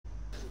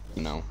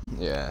No.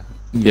 Yeah.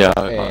 Yeah.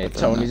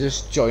 Tony,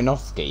 just join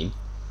off game.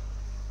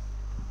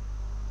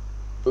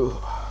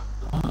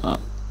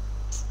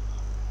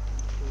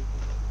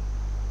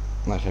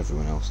 Like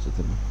everyone else did,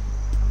 didn't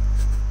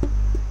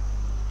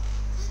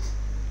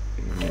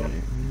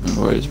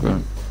No worries, bro.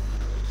 I'm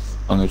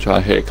gonna try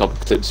to hit a couple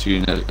of clips for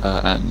you,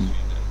 and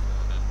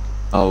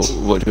oh,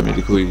 what do you want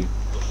me to call you?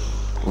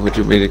 What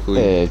do you want me to call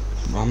you?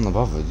 I'm not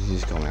bothered. You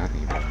just call me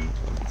Annie, bro.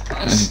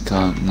 I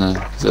can't, no,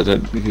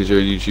 because you're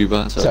a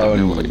YouTuber, so I don't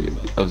know what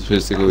I was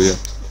supposed to call you.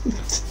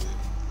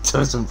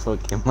 Doesn't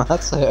fucking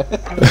matter.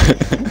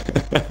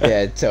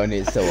 Yeah, Tony,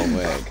 it still won't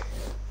work.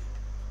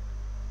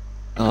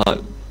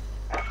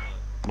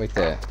 Wait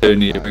there.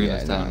 Tony, you're bringing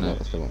us down. No,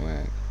 it still won't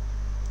work.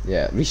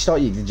 Yeah,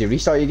 did you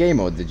restart your game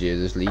or did you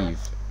just leave?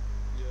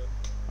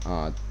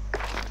 Oh.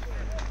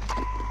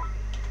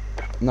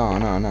 No.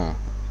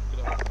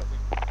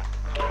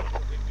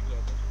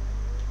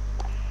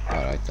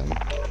 Alright then.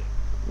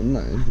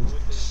 No.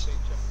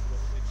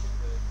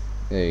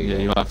 There you go.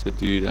 You have to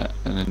do that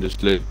and then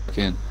just look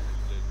in.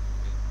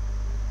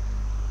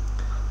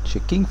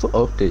 Checking for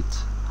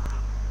updates.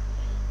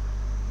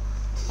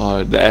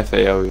 Oh, the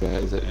FAO, yeah,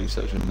 is actually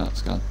such a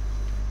nuts gun.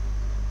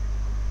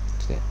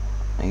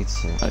 I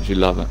actually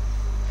love it.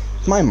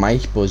 Is my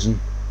mic buzzing?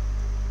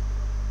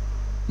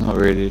 Not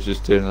really, it's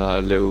just doing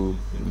like a little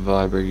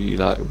vibratory,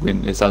 like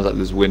wind. It sounds like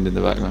there's wind in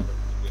the background.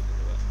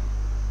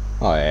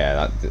 Oh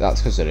yeah,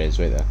 that's because it is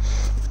right there.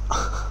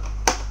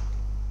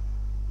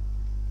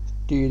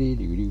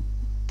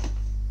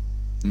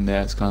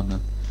 Yeah, it's calm now.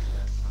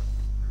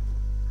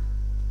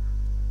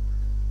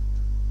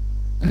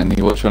 And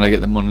you watch when I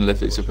get the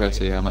monolithic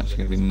suppressor, yeah, I'm actually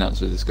going to be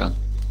nuts with this gun.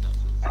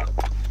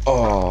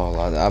 Oh,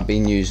 lad, I've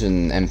been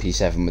using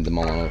MP7 with the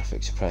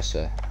monolithic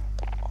suppressor.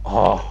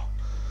 Oh,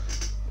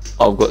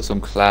 I've got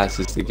some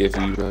classes to give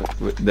you, bro.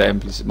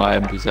 My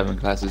MP7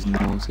 class is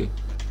naughty.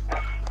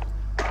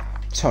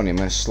 Tony, I'm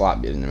gonna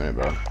slap you in a minute,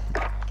 bro.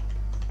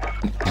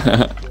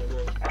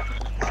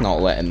 It's not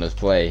letting us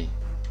play.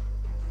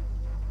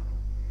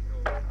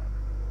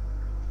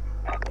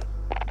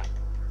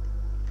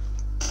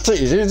 So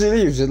as soon as he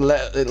leaves, it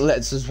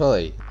lets us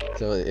play.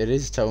 So it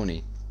is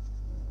Tony.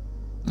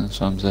 That's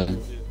what I'm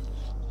saying.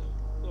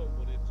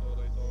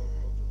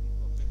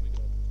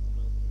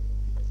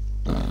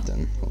 Alright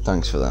then. Well,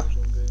 thanks for that.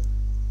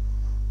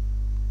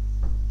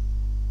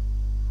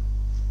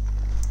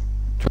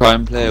 Try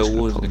and play a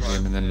Warzone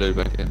game and then load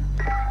back in.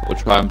 Or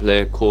try and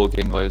play a core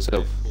game by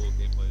yourself.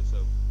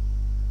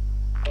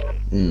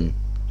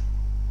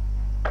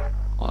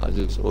 Oh, is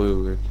this oil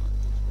rig?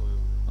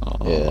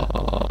 Oh, Yeah.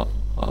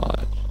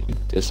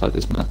 Dislike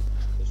this man.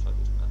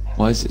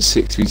 Why is it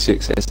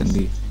 6v6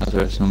 SnD? I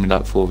thought it's normally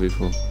like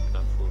 4v4.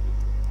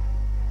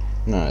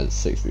 No, it's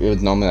 6. It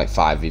was normally like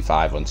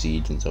 5v5 on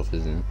Siege and stuff,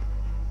 isn't it?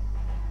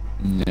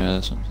 Yeah,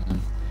 that's what I'm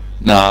saying.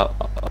 No,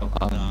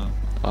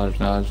 I don't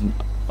know.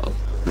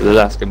 The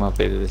last game I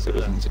played of this, it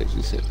was in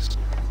 6v6.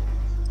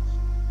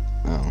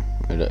 Oh,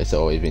 it's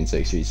always been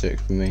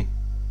 6v6 for me.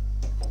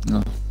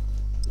 No.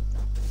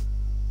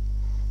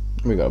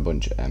 We got a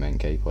bunch of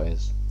MNK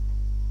players.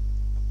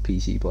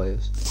 PC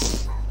players.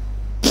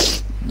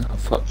 No,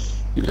 fuck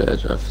you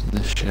guys after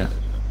this shit.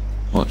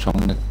 Watch, I'm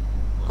gonna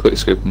quick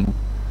scope them all.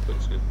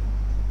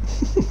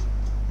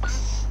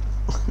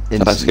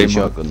 Instant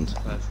shotguns.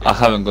 I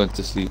haven't gone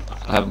to sleep.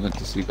 I haven't gone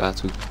to sleep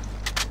at all.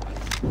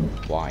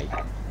 Why?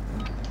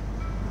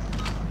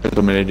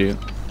 I'm an idiot.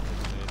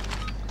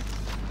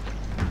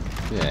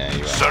 Yeah,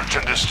 you are. Search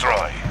and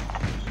destroy.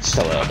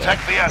 Still out there.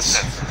 Protect the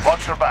assets.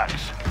 Watch your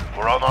backs.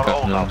 We're on our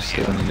own out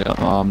here.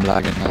 Oh, I'm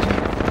lagging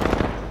now.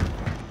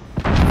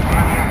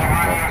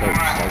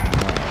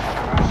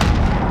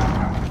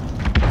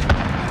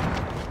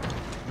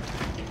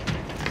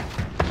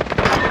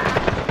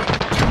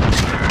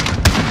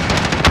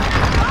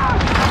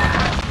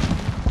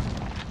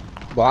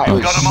 Well,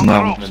 You've got him on the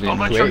ropes. Don't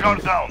let your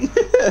guard down.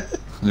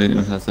 I didn't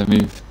even have to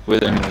move.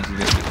 With anyone to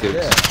get the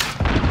kills.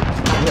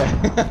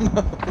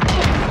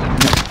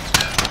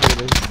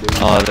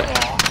 Oh, the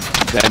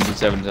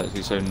MP7 is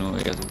actually so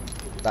naughty.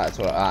 That's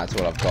what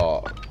I've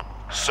got.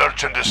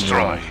 Search and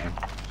destroy.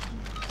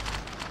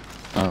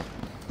 Oh.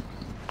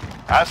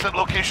 Asset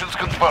locations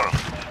confirmed.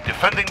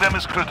 Defending them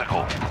is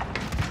critical.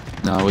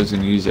 No, I was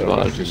gonna use it, but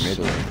I was just.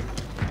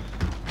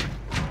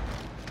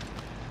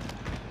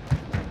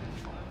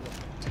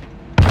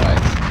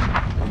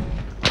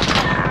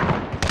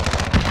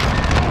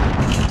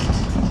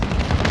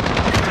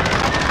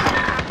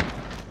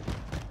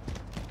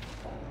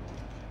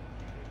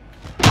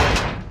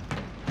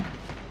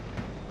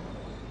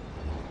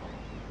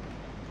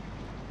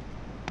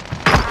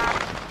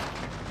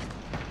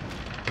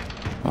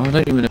 I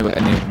don't even know where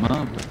any of them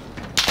are.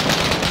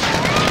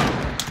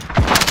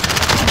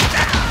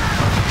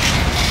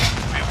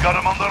 We've got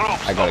him on the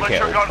ropes. I got Don't a let your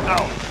kill. guard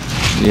down.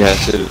 Yeah,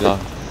 so did I.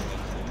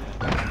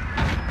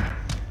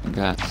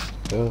 Gas.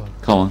 Oh.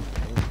 Come on.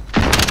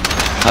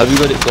 How have you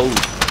got it gold? I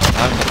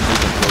haven't got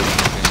the gold in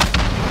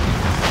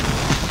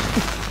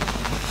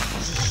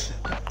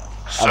the game.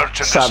 Search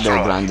Sat there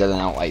destroy. grinding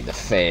out like the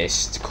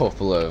first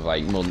couple of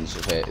like months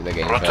of it, the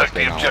game first Protect the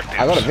came out. objectives.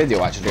 I got a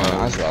video actually on it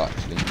as well,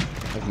 actually,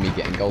 of me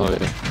getting gold. Oh,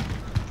 yeah.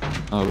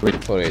 Oh, really?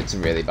 But it's a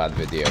really bad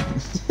video.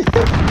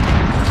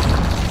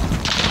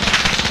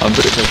 I'm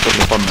pretty sure it's got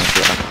the fun there,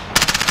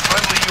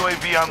 Friendly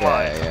UAV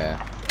online.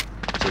 Yeah.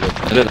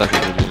 It looked like a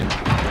good video.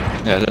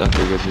 Yeah, it looked like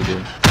a good video.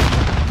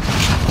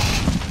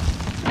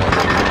 The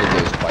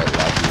video's quite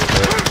laggy with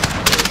it.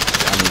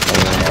 I need to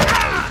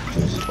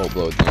start just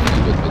uploading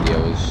really good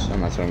videos, and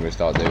that's what I'm gonna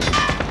start doing.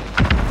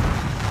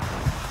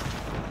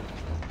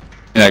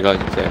 Yeah, guys,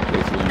 exactly.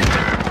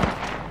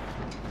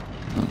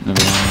 Oh,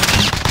 never mind.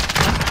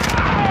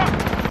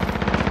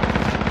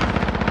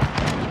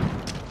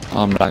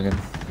 I'm lagging.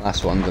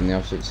 Last one's on the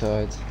opposite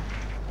side.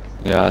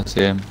 Yeah, I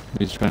see him.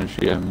 He's trying to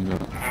shoot him,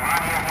 but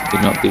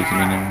he's not peeking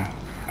anymore.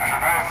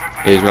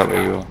 He's right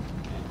where you are.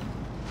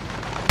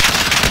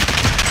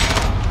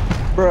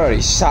 Bro,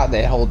 he sat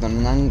there holding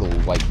an angle,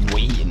 like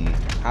waiting.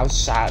 How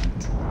sad.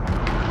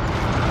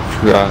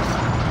 Christ.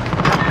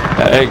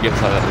 It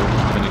gets like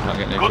that when you can't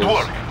get no Good kills.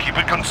 work. Keep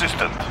it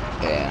consistent.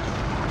 Yeah.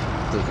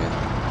 Does it?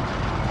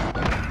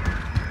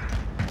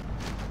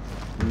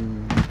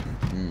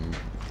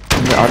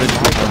 I didn't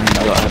think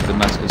I have the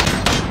Damascus.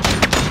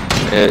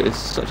 Yeah, it's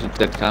such a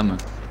dead camo.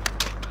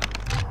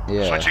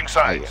 Yeah. Switching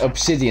sides. Like,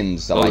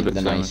 Obsidian's All like of it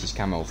the so nicest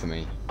camo for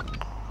me.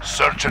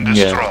 Search and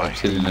Yeah, destroy. I've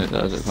seen it.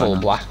 That was it Full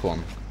quite black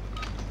one.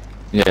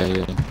 nice.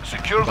 Yeah.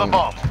 Secure the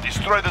bomb.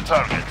 Destroy the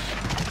targets.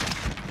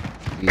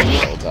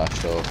 These all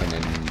dashed open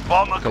and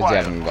Bomb because they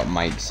acquired. haven't got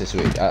mics to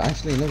switch.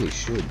 Actually, no, we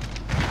should.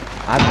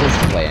 I'd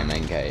love to play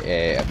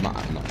MNK. Not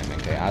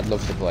MNK. I'd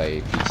love to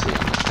play PC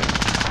on this thing.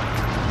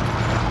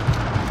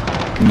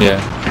 Yeah.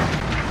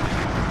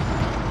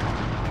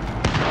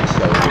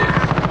 So good.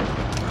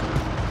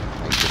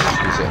 Like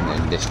just be sitting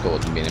in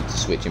Discord and being able to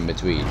switch in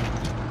between.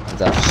 I'd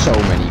have so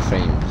many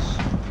frames.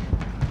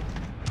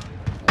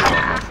 A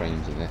lot more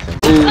frames in this thing.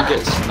 Ooh,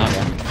 get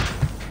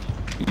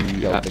sniped. You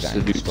Yo, the guy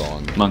absolute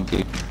spawned.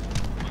 monkey.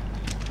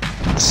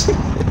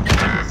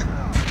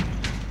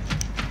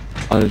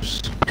 I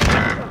was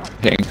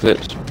hitting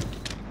clips.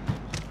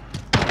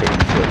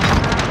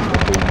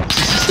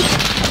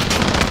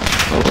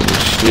 Holy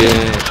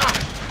shit.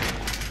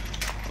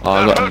 Oh,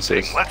 I They're got an hurting.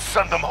 assist. Let's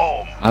send them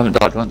home. I haven't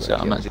died once yet,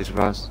 I'm actually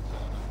surprised.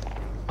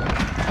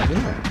 I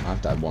don't know.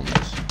 I've died once.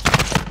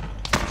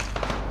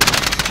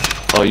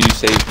 Oh, you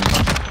saved me.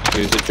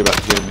 You was literally about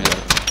to kill me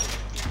there.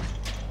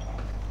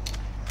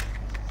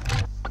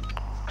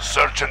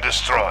 Search and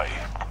destroy.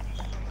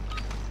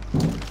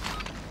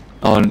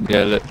 Oh,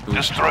 yeah, look.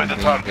 Destroy the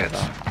targets.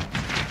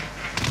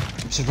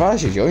 I'm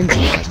surprised you joined, to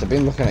be honest. I've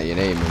been looking at your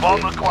name and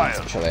Bomb being acquired.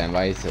 like, shall I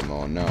invite him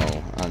or no?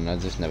 And I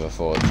just never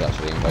thought to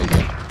actually invite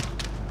him.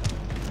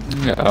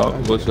 Yeah,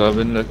 also I've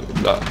been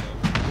looking like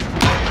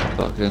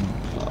fucking.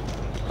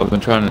 I've been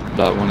trying to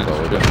like want to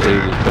go with it,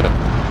 but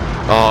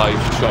oh, he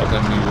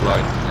shotgun me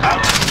right.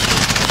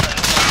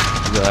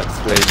 He's like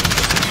flaming.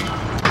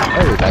 I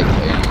would like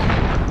playing.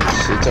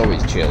 It's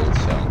always chilled,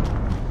 so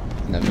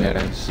never.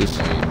 Yeah, it's just.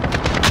 I mean,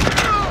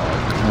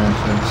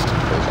 That's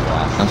always a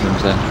laugh. what I'm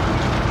saying.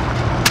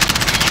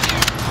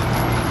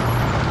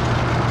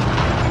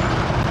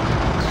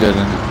 It's good,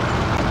 isn't it?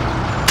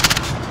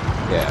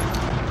 Yeah.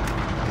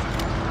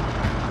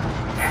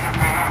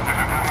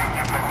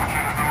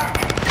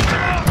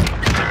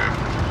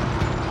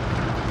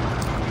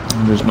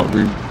 There's not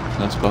room.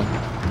 That's why.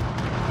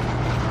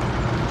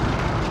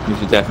 You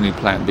should definitely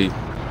plan B.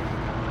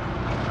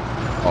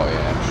 Oh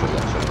yeah, I'm sure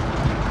that's it.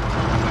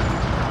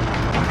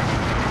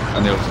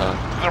 On the other side.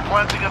 They're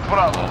planting at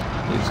Bravo. Oh,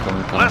 he's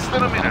coming. Less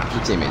than a minute.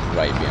 Your teammate's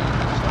right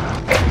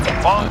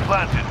behind Bomb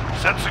planted.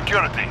 Set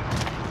security.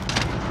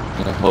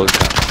 Yeah, hold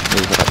that.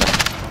 Hold that. us.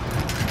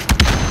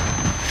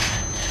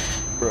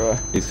 Bruh.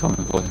 He's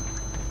coming for you.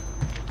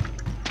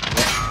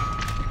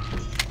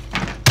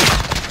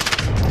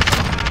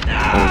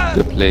 Oh,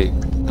 good play.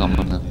 Come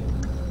on now.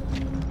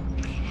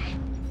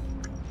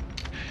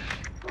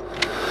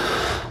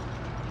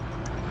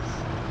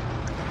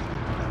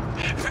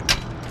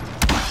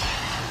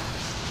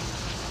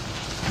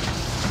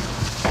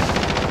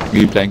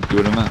 You playing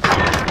with him, man?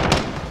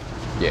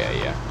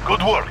 Yeah.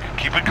 Good work.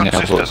 Keep it Yeah, I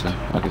thought so. consistent.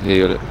 I could hear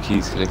your little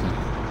keys clicking.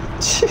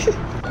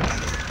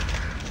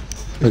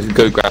 I could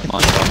go grab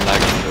mine, but I'm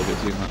lagging a little bit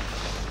too much.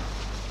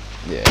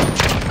 Yeah.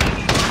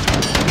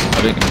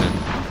 I think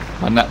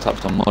my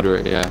laptop's on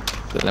moderate, yeah.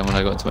 But then when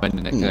I got to my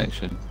internet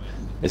connection,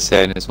 it's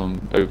saying it's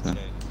on open.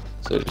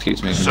 So it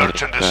keeps me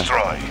Search and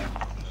destroy.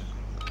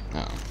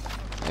 Oh.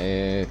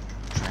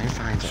 Try and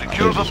find it.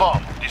 Secure the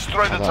bomb.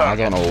 Destroy the I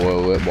target. don't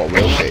know what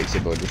will fix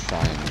it, but just try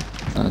and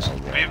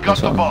We've got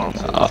the bomb.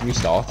 just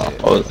restart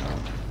it.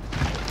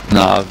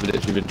 No, I've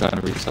literally been trying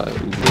to restart it.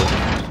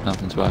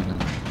 Nothing's working.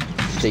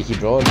 Just take your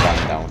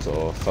broadband down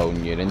or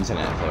phone your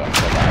internet for that.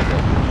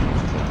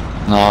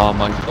 Oh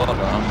my god,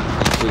 I'm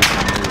still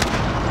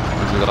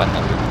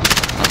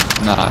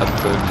nah, I haven't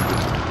phoned you.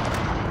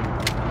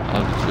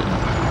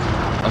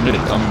 I'm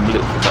literally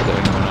like the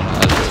only one on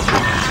that has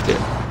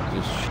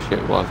just shit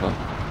Wi-Fi.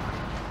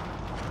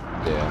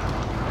 Yeah.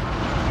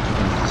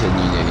 said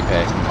you nearly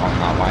passed on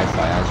that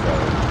Wi-Fi as well.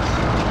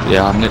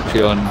 Yeah, I'm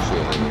literally on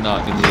Shit.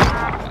 98.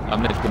 I'm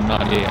literally on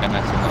 98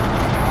 ms on that.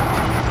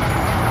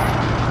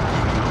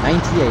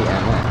 98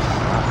 ms.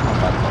 That's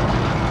not bad for me.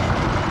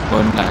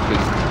 Well, nah,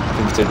 because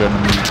considering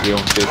I'm usually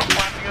on 50.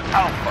 Landing at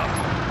Alpha.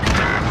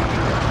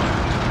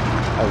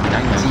 Oh,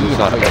 90.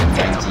 I thought you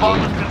said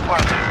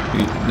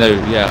 98. No,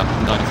 yeah,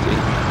 90.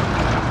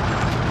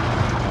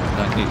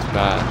 90 is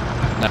bad.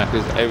 Nah,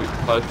 because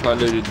if I try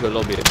loading to a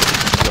lobby, it's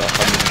like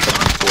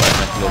 174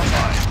 ms lobby.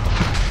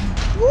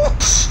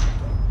 What?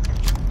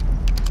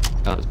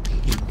 That was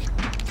peak.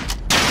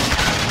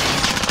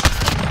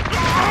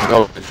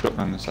 Oh, the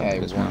shotgun is Okay,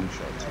 something. one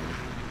shot.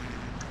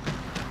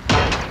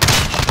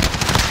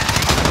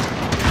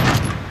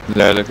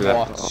 Yeah, look at that.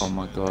 What? Oh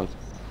my god.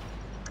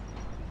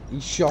 He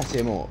shot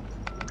him up.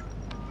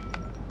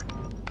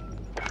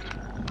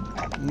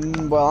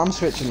 Well, I'm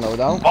switching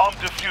loadout. Bomb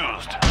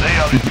defused. They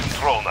are in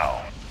control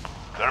now.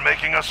 They're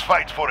making us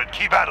fight for it.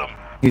 Keep at them.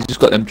 He's just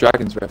got them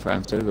Dragon's Breath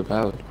rounds, they're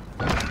overpowered.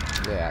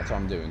 Yeah, that's what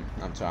I'm doing.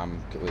 That's what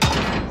I'm.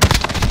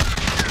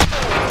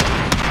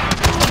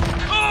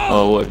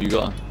 Oh, what have you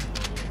got?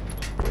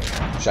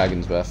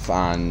 Dragon's Breath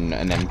and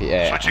an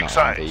MP. Switching not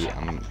sides.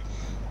 MP,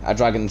 a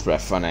Dragon's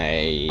Breath and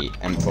a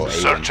M4A.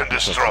 Search and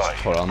destroy.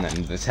 Put on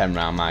then the 10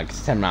 round mag.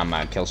 10 round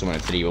mag kills someone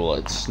with 3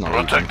 bullets. Not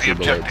Protect the even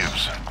 2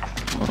 bullets. objectives.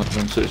 Oh,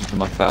 I'm switching to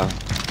my foul.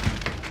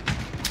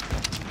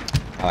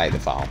 I like the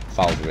foul.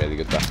 Foul's a really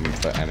good weapon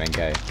for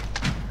MNK.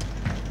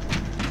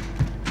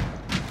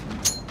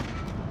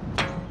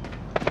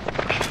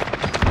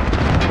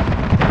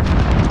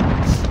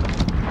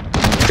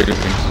 Trigger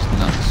things is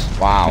nuts.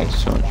 Wow.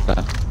 It's so much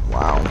better.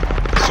 Wow.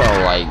 So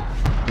like,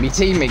 my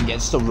teammate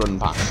gets to run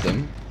past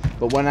him,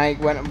 but when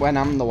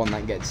I'm the one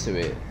that gets to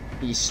it,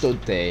 he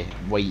stood there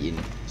waiting.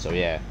 So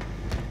yeah.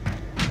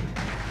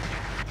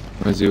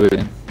 Where's he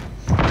waiting?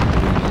 He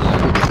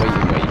was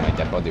waiting where my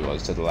dead body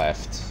was to the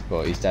left,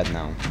 but he's dead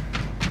now.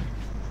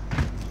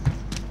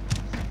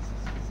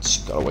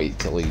 Just gotta wait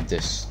till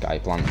this guy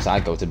plants. I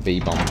go to B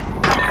bomb.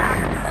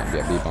 Might be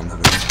a B bomb for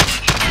me.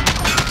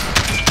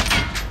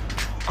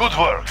 Good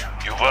work.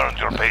 You've earned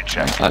your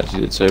paycheck. I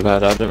actually did so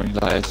bad, I don't really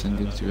like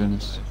SnD to be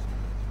honest.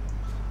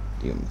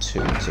 You got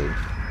 2 and 2.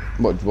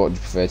 What do you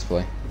prefer to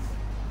play?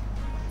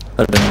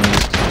 I don't know,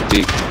 it's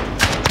deep.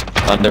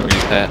 I don't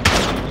really care.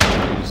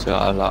 So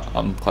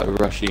I'm quite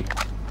rushy.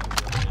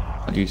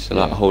 I used to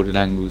like holding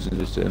angles and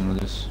just doing all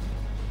this.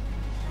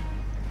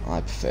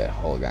 I prefer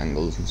hog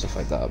angles and stuff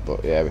like that,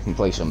 but yeah, we can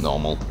play some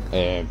normal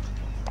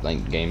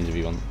like games if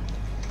you want.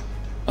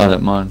 I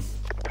don't mind.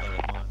 Do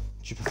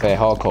you prefer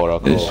hardcore or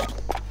core?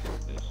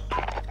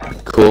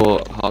 Core,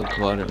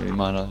 hardcore, I don't really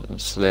mind. I'm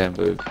slaying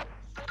both.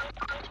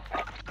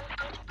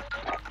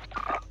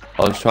 I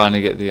was trying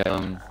to get the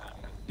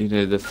you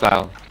know, the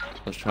foul.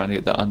 I was trying to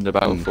get the under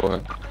barrel for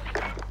it,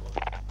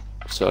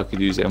 so I could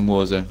use it in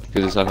Warzone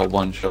because it's like a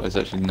one shot. It's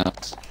actually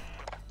nuts.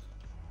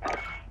 I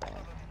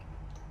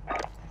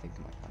think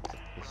I might have to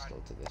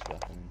pistol to this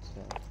weapon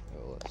instead.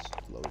 Oh, let's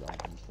load on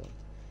instead.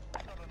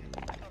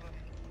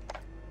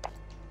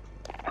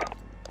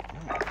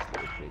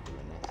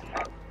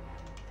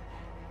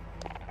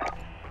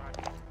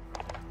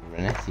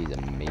 Renetti is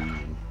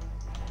amazing.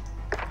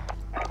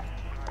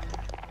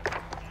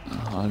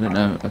 I don't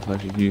know if I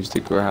should use the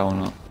growl or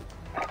not.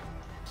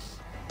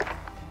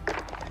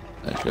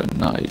 Actually, a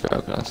nutty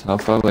growl class. How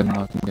far away am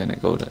I from getting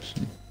it gold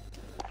actually?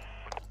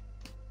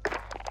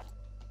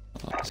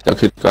 I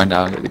could grind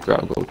out and get the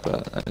growl gold,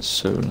 but that is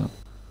so low.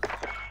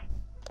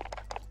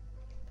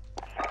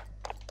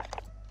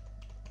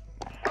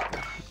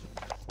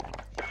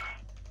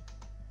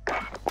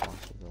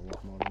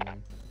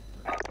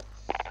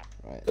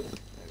 Right, there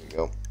we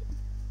go.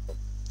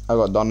 I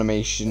got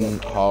domination,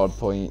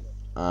 hardpoint,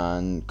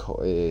 and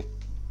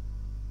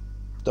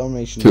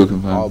domination, Kill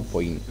confirm.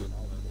 hardpoint,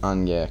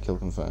 and yeah, kill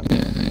confirm.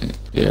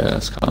 Yeah,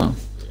 that's calm.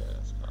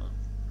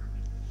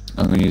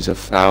 I'm gonna use a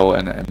foul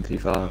and an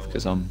MP5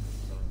 because I'm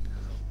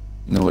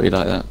naughty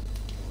like that.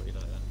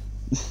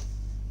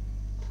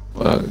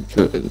 Well,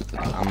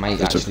 I might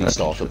actually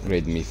start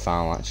upgrading me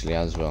foul actually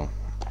as well.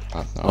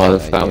 Oh, the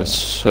foul is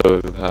so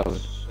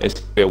overpowered. It's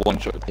gonna be a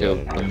one-shot kill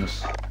Yeah, on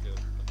this.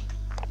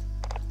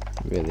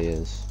 It really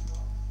is.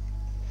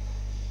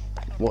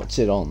 What's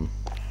it on?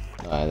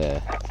 Ah,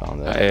 there,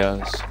 found it.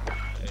 ARs.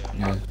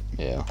 Yeah.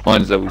 Yeah.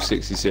 Mine's level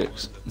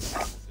 66.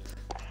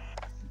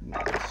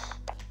 Nice.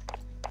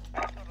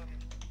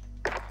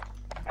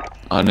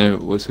 I know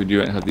also you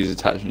don't have these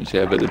attachments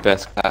here, but the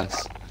best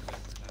class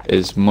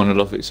is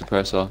monolithic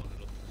suppressor,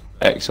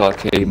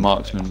 XRK,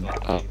 marksman,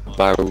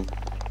 barrel,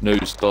 no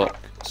stock,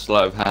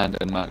 sleight of hand,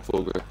 and Mac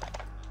 4 grip.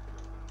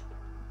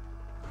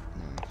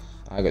 Nice.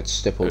 I got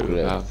stipple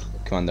grip, Wow.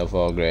 commando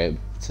 4 grip,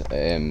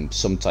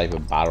 some type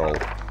of barrel.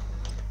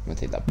 I'm gonna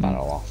take that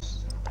barrel off.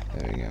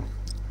 There we go.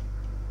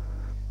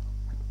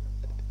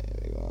 There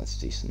we go, that's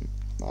decent.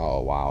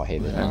 Oh wow, I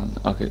hate this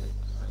map. Okay.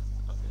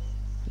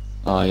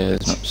 Oh yeah,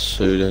 this map's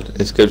so good.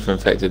 It's good for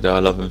infected though, I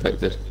love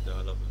infected.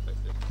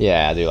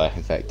 Yeah, I do like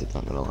infected,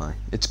 not gonna lie.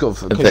 It's good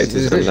for, Infected because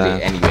there's is literally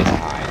bad. anywhere to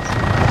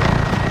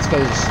hide. It's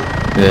because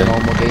Yeah.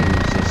 normal games,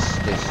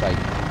 this like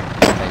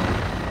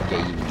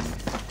game,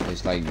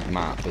 this like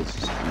map is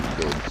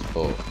good,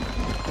 but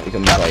it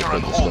becomes like Capture with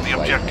and the hold stuff the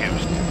like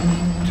objectives.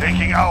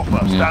 Taking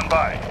Alpha, Yeah. stand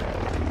by.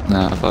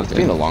 Nah, fuck it's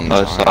been a long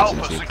Oh, time sorry.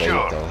 since we played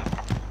Secure. though.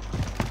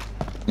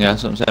 Yeah,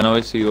 that's what I'm saying. I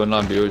always see you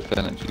online, but you're always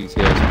playing at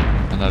GTS,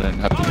 and I don't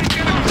have to play.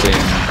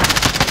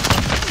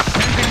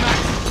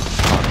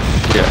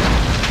 Yeah.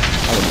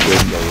 I would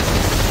win though.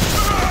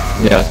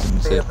 Yeah, I was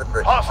gonna say.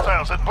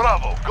 Hostiles at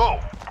Bravo, go.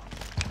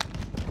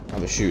 I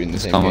was shooting the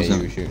same Come way on, you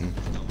then. were shooting.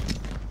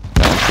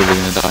 Yeah, I'm still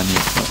gonna die.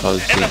 I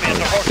was Enemy on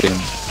the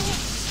seeing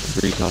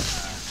recast.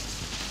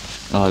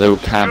 Oh, they were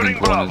camping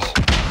Securing Bravo. corners.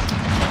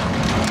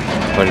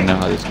 I didn't know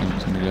how this game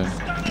was gonna go.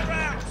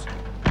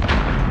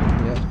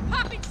 Yeah.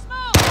 Popping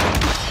smoke!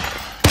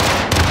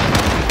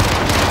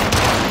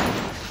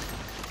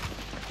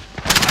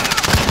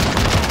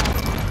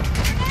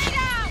 Grenade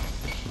out!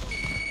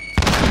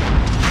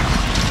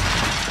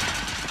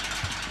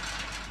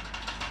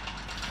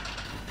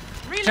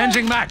 Reload.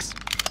 Changing max.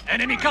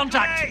 Enemy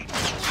contact.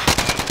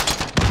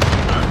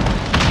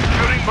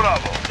 Securing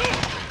Bravo.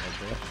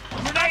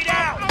 Grenade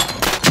out.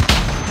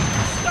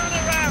 Stun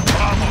around.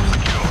 Bravo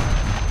secure.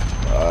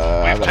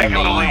 I We've got taken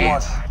the nade.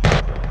 lead.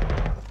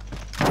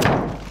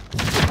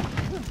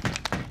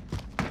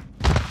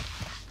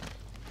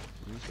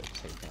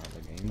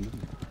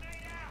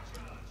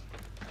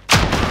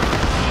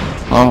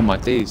 Oh my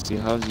days, dude,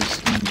 how's he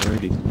seen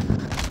already?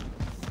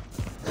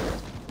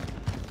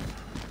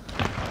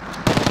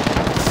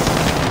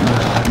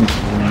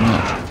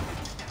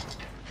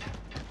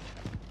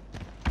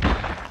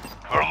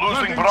 We're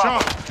losing Bravo.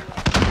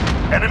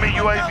 Enemy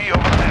UAV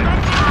overhead.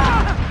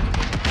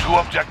 2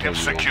 objectives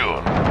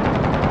secure.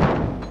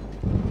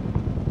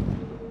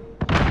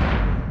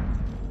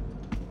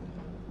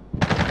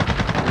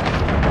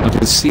 I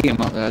can see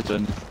him up there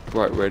doing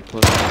bright red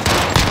plus.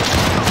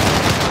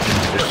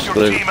 Just your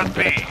team at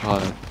B.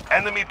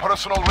 Enemy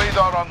personal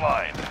radar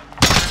online.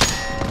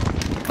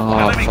 Oh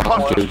Enemy fuck,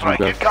 cluster dude, you strike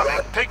go. incoming.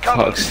 Take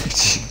cover.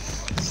 Fuck.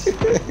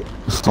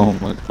 Oh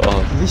my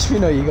god. At least we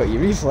know you got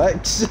your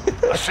reflex.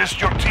 Assist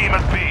your team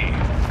at B.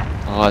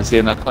 Oh, I see,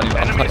 and I can't even.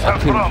 Enemies I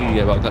have killed Bravo. you,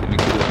 yeah, but I can't even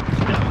kill him.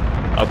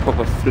 I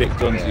proper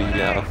flicked onto you,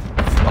 yeah.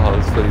 I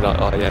was fully like,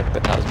 oh yeah,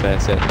 but that was bare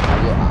set.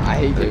 I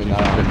hate doing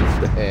that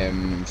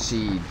on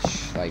Siege.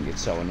 Like,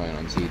 it's so annoying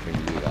on Siege when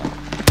you do that.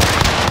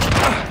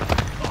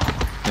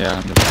 Yeah,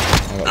 I got the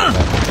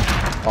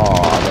oh,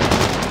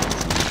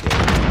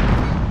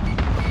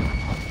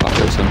 I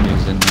got some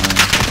news in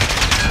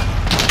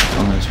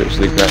I'm gonna switch to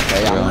the graphic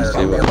okay, and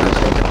see what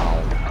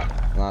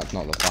that's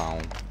not the foul.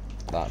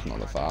 That's not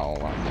the foul.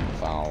 That's not the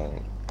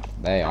foul.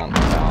 They aren't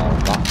the foul.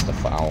 That's the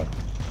foul.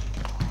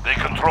 They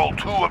control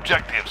 2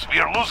 objectives. We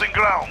are losing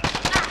ground.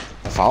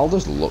 The foul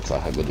does look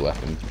like a good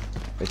weapon.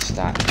 It's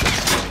stacked.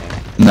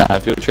 Nah,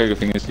 if your trigger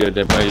thing is good,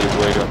 then where you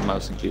have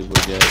mouse and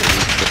keyboard, yeah.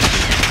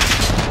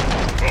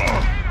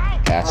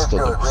 Yeah, I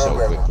stood up so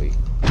quickly.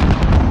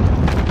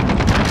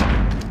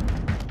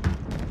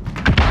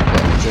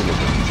 Yeah, the trigger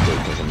thing is good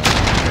because I'm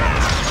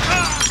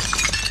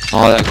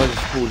Oh, that guy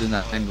just pulled in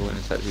that angle and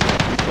it's actually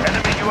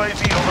Enemy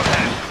UAV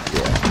overhead.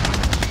 yeah.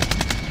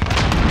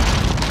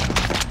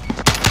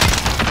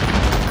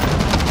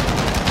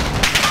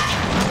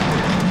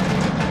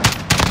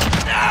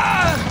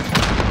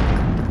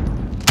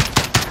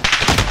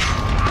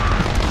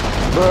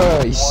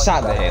 Bro, he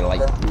sat there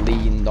like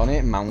leaned on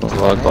it, mounted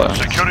Oh, I on got it.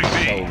 him. Securing So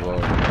B.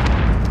 good.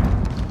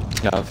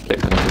 yeah, I've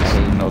flicked on this,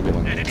 not good.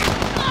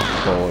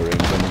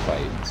 Boring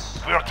gunfights.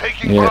 We are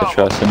taking Yeah, Bravo.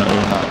 trust, I'm not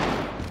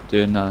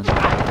doing that.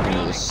 He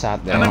just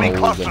sat there Enemy holding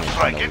cluster it for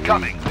strike no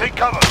incoming. reason. Take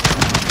cover.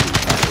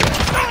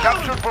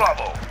 Captured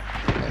Bravo.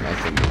 Like, my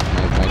trigger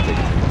thing is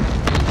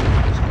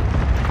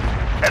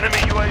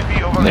Enemy UAV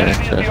Yeah, overhead.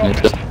 trust me,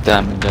 it's just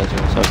damage as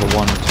well. So I got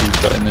 1 or 2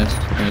 shot in this,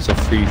 and it's a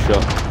 3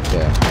 shot.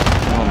 yeah.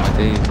 Oh my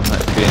days, I'm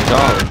like being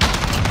darling.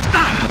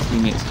 My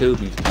teammates killed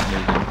me for some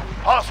reason.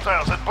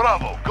 Hostiles at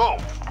Bravo. Go.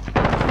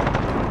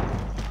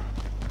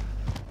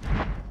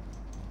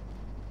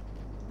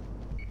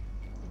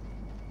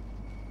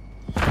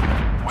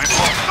 We've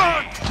lost C.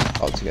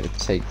 About to get a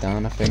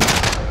takedown, I think.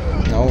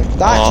 No,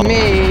 that's Oh, me!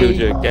 I killed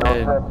you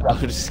again. I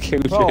just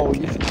killed Bro,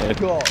 you you again.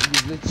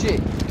 got, you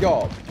legit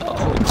got.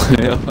 Oh,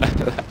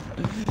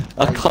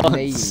 I Like, can't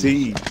named.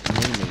 see.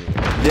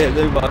 Yeah,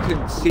 no, but I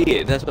couldn't see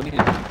it. That's what I mean.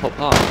 It didn't pop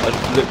up. I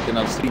just looked and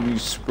I've seen you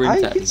sprint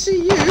I at can me.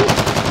 see you!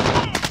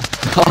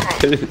 I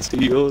couldn't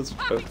see yours,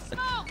 bro. Popping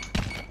smoke!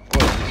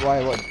 Why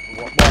are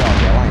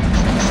they aligned?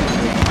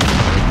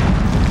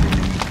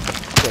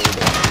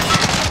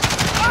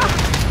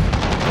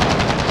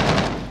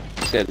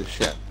 Scared of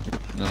shit.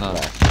 No.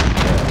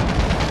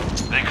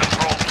 They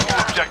control 2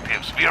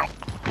 objectives. We are I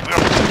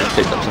just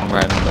picked up some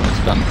random on this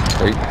gun.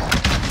 Great.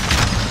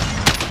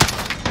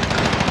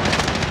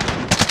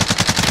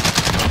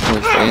 Oh,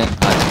 stay in.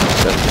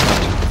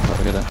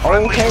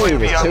 Okay,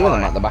 there's 2 of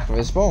them at the back of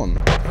his spawn.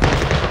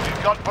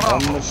 We've got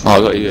Bravo. Oh, I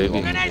got you,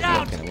 AB. Grenade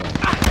out!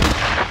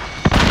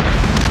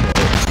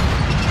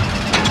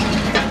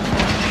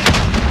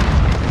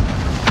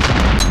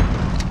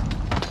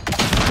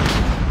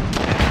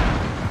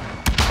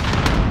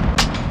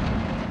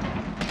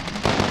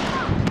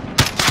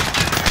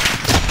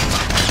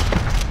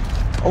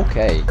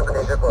 Okay.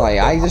 Like,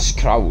 I just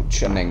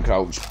crouch and then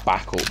crouch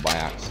back up by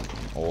accident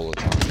all the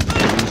time.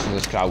 I used to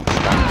just crouch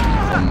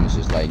down and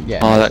just like, yeah.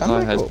 Oh, that stand guy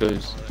back has up.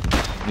 goes.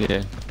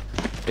 Yeah.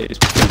 It is.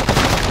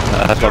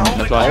 That's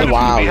why Oh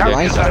wow, Yeah, your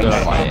eyes are on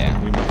yeah. fire.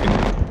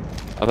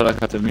 I feel like I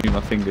have to move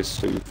my fingers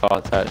so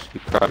far to actually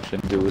crouch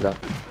and deal with that.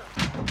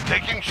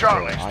 Taking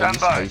Charlie, I stand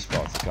use by.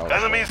 spacebar to crouch.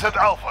 Enemies at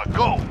Alpha,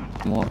 go!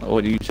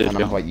 What do you say, And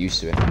I'm John? quite used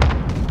to it.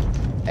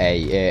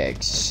 A,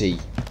 C.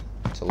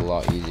 It's a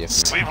lot easier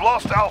for me. We've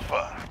lost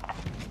Alpha.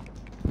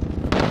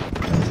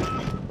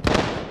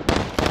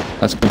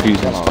 That's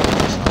confusing. No,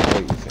 it's not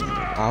what you think.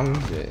 How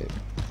is it?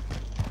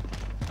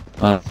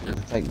 Like,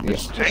 Taking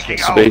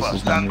Space Alpha,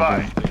 is stand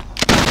by.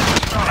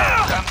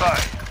 Stand by.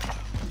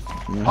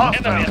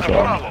 Hostiles at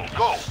Bravo,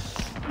 go!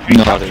 We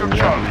No, captured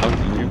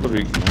Charlie. you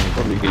probably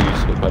get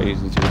used to it quite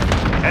easily too.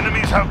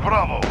 Enemies have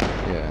Bravo.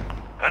 yeah.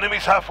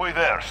 Enemies halfway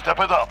there, step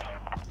it up.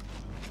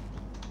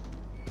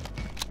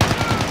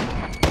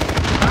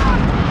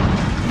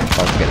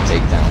 About to get a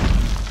takedown.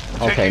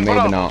 Okay, Taking maybe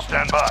Bravo, not.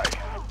 stand by.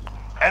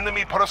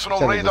 Enemy personal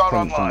Said it was a radar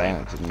punch from by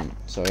online. accident.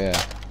 So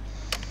yeah.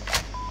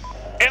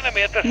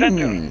 Enemy at the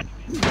center.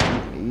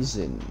 He's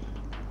in.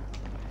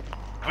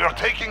 We are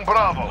taking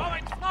Bravo.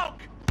 Throwing smoke.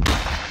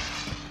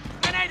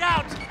 Grenade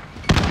out.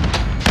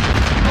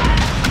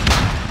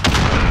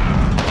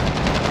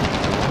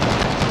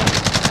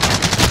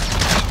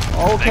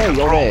 Okay,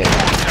 you're there.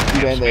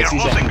 You went there We 2 are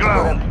losing seconds ago.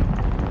 ground.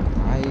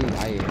 I don't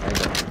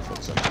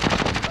think so.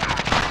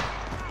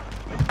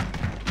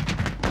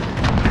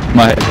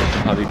 My head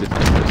how do you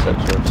detect this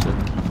actually?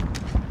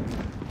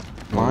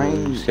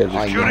 Mine,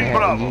 Securing yeah,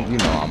 Bravo. you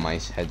know how my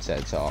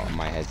headsets are.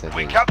 My headset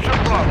We is captured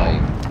just Bravo.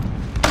 like,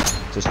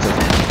 just doesn't.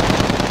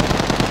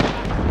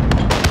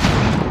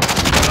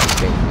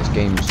 This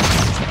game's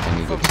not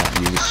any good.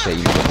 You just save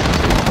it.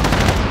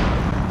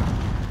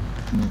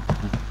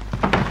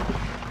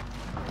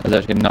 There's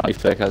actually a nutty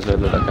flick as well,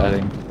 look like I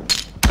think.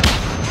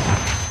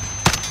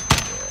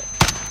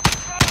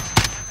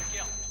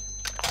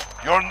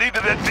 You're needed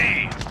at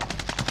B.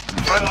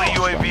 Friendly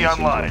UAV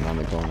online. Around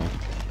the corner.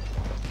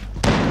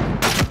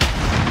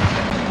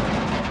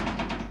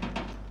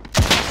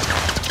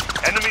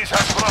 Enemies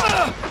have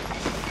Bravo.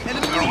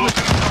 We're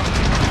losing.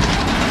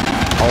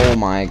 Oh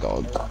my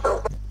god.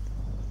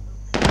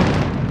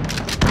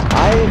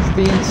 I've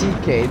been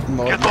TK'd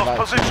more Get than those I've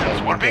positions,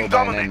 been we're being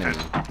killed by an dominated.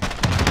 enemy.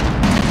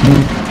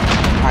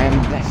 I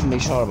am definitely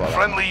sure about that.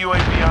 Friendly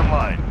UAV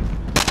online.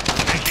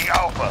 Taking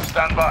Alpha,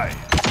 stand by.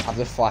 I've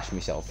just flashed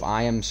myself.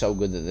 I am so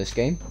good at this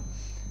game.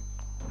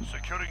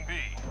 Securing B.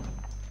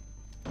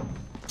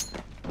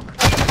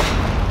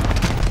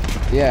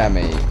 Yeah,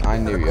 mate. I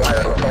knew you.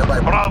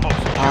 And Bravo.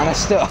 I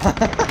still.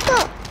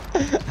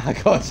 I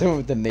got some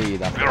with the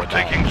need after We are that.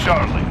 taking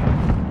Charlie.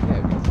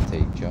 Yeah, we can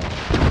take John.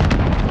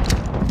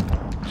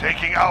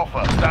 Taking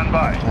Alpha, stand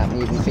by. Can't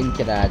even think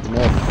of that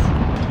enough.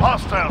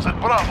 Hostiles at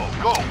Bravo,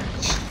 go.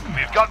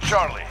 We've got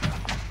Charlie.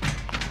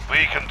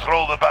 We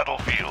control the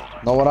battlefield.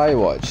 Know what I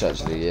watched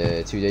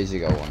actually 2 days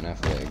ago on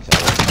Netflix? I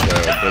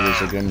watched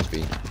Brothers of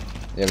Grimsby.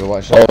 You ever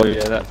watched that? Oh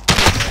yeah, that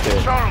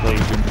Charlie.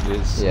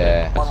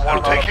 Yeah.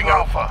 We're taking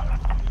Alpha.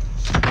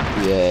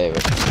 Yeah,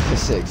 with the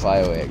sick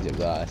fireworks of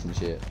that and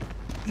shit.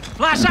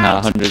 Flash Nah,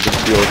 out. hundreds of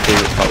your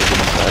favourite parts of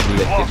inside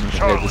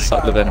licking, just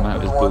suck the venom out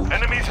of his balls.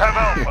 Enemies have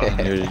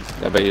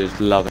Alpha. I bet he was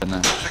loving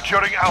that.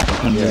 Securing Alpha.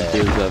 Hundreds he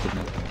was loving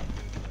it.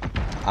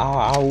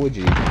 How would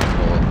you even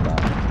call it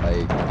that?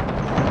 Like,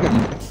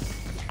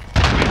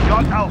 We've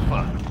got Alpha.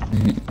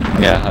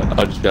 Yeah,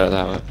 I'll just go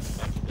that way.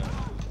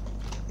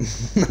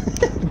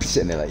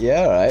 sitting there like,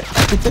 yeah, alright.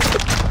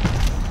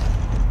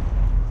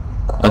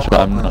 That's why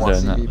I'm not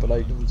doing that. People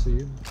I can see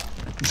him.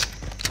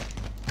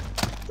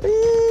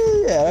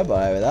 Yeah, I'm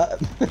alright with that.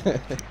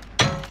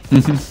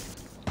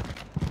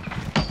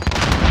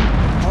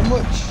 How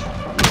much?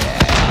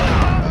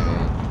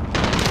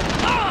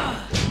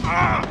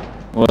 Yeah.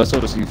 Well, that's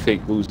obviously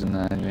fake balls in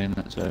there anyway, isn't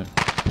it? So.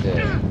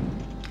 Yeah.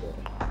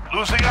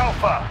 Losing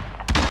Alpha.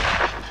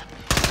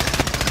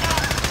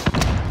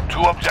 2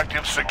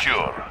 objectives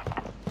secure.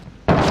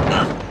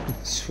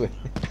 Sweet.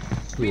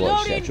 You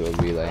watched the actual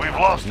relay. We've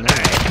lost A.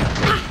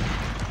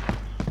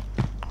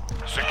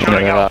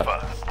 Securing Yeah,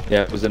 Alpha.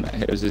 Yeah, it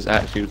was his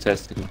actual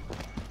testicle.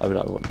 I'd be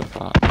like, what the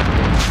fuck?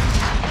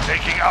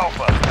 Taking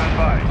Alpha, stand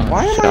by.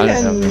 Why Shit, am I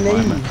didn't getting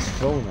have the names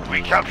thrown at We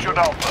me? captured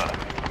Alpha.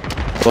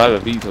 Well, I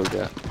have a VTOL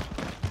jet.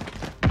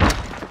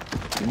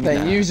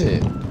 Then use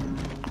it.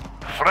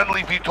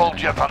 Friendly VTOL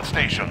jet on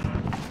station.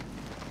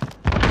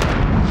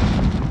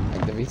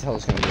 Like the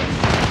VTOL's gonna go.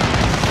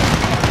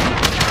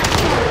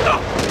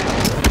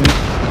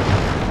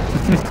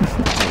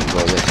 Go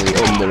literally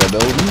under a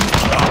building.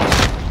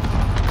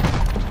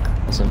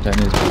 Sometimes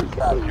it's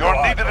You're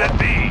needed at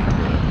B.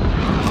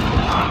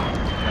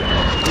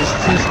 Just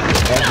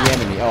every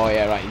enemy. Oh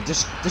yeah, right.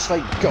 Just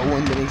like go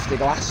underneath the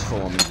glass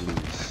for me,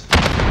 please.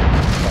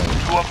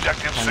 2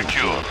 objectives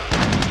secure.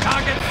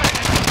 Target sighted.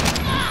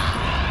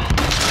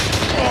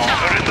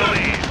 They're in the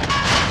lead.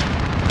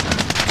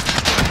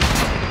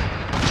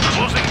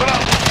 Losing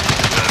Bravo.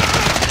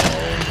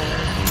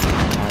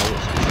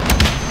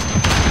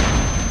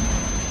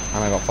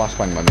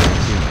 point my main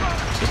team.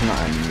 Isn't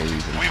that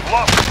amazing? We've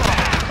lost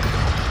Bravo.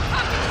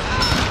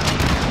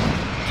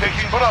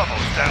 Taking Bravo,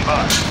 stand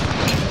by.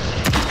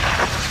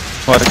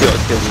 Oh, I got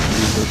killed with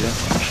the reload, yeah.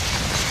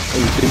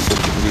 Oh, you did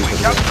kill with the reload,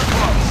 yeah. Capture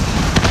Bravo.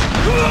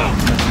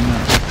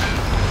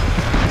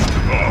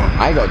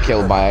 I got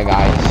killed by a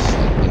guy,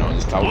 you know,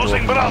 just crouched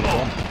Losing over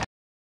Bravo.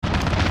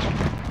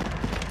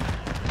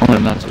 I'm on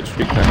an absolute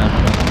streak right now.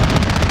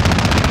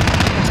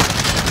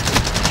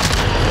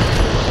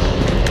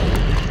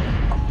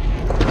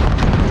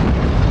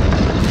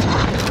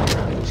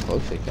 It was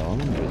close to killing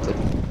him, but it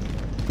didn't.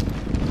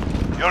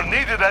 You're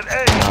needed at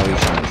A. Now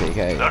he's trying to take A.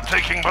 They're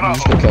taking He Bravo.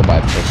 just got killed by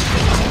a pistol.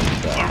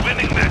 We're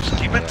winning this.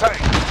 Keep it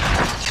tight.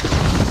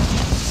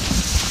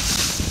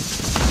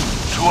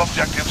 2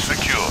 objectives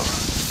secure.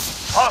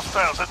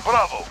 Hostiles at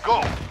Bravo.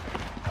 Go.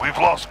 We've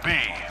lost B.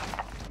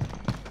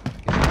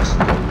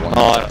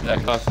 Oh,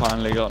 that guy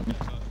finally got me.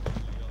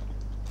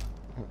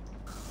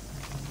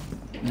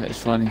 Yeah, it's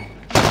funny.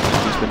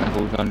 He spent the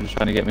whole time just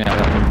trying to get me out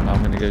of that room.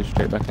 I'm gonna go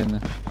straight back in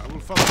there.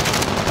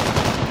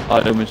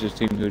 I almost just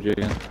team killed you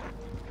again.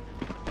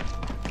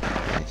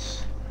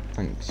 Nice.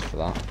 Thanks for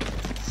that.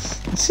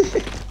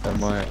 Don't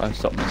worry, I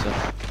stopped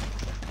myself.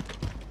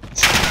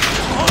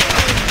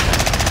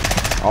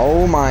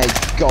 Oh my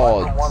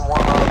god.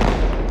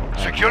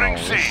 Securing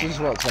No, C. this is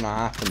what's gonna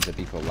happen to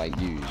people like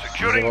you.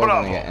 Securing They're all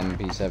Bravo. gonna get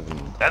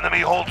MP7. Enemy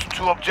holds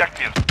 2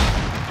 objectives.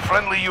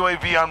 Friendly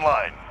UAV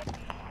online.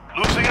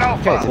 Losing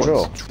Alpha. Okay, it's a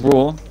draw.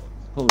 Draw?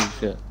 Holy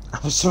shit.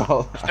 I'm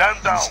sorry.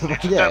 Stand down.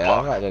 It's Yeah, I've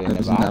deadlock. actually That never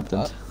doesn't had happen.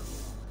 that.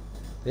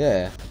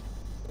 Yeah.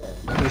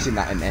 I've never seen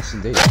that in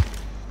SnD.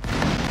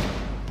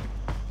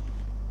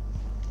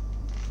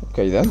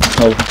 Okay then.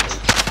 Oh,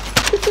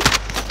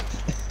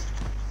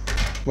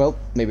 Well,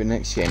 maybe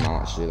next game I'll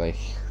actually like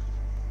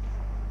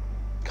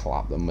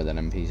clap them with an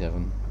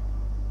MP7.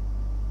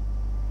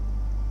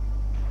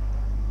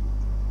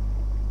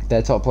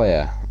 Their top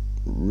player,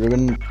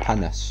 Ruin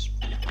Panis.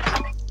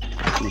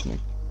 Excuse me.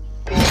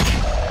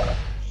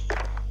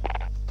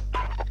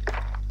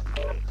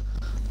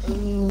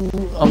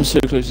 I'm so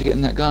close to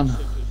getting that gun.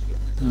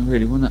 I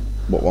really want it.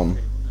 What one?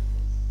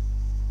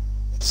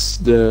 It's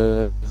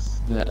the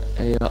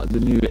AR, the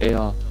new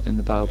AR in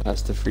the battle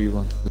pass, the free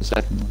one, the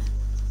second one.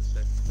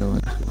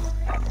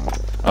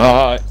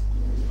 Alright.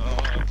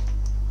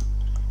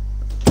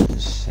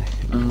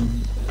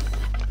 Second.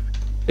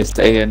 It's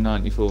the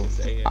AN94.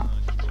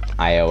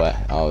 IOA.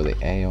 Oh, the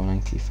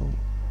AO94.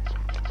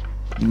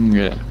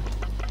 Yeah.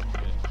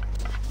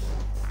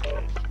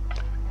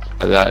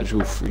 The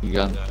actual free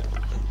gun.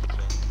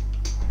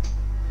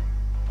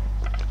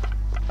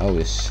 Oh,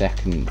 the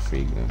second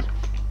free gun.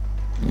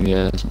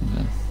 Yeah, that's what I'm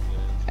saying.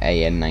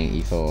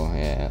 AN94.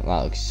 Yeah, that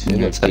looks. It Yeah,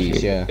 looks it's actually-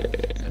 easier.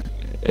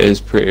 It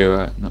is pretty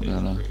alright, not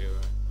gonna lie.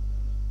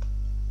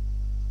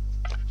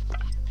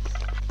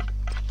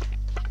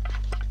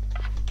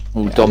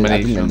 All Yeah, domination. I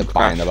didn't end up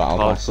buying the battle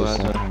crash, pass this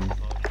hardware, time.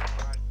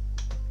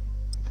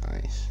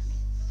 Nice.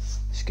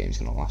 This game's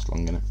gonna last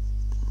long, innit?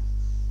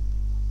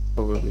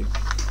 Probably.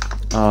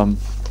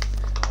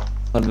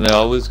 I don't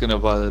know, I was gonna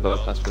buy the battle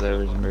pass, but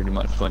there isn't really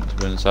much point to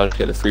be honest. I just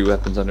get the free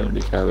weapons, I don't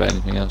really care about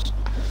anything else.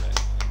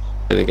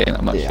 They're getting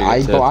that much. Yeah,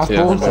 I've bought it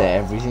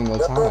every single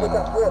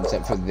time,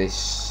 except for this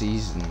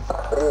season. I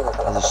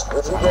just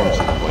wait.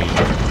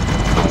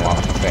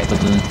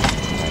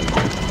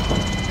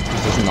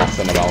 There's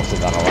nothing about it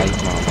that I like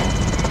now.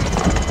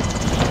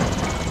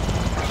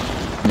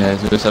 Yeah,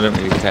 it's just I don't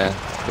really care.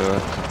 So,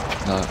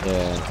 no.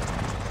 Yeah.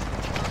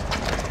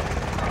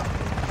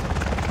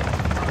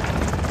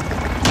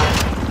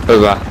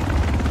 Over.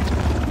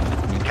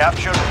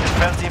 Capture and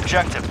defend the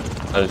objective.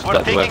 I just We're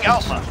got the taking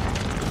weapons. Alpha.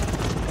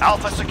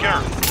 Alpha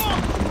secure.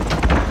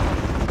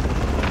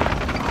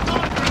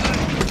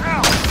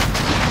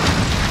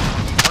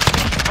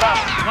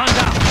 One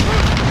down.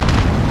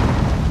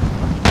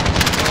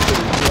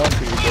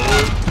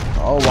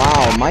 Oh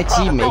wow, my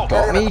teammate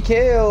got me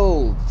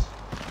killed.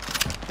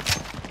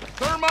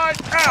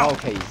 Thermite out.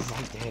 Okay, he's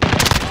right there.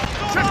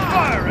 Just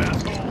fire,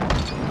 asshole.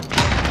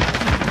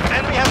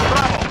 And we have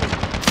Bravo.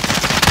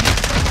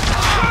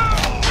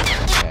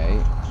 Okay.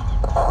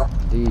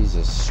 These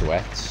are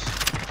sweats.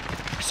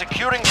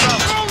 Securing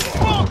Bravo.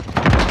 I'm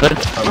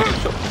getting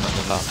shot from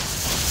under that.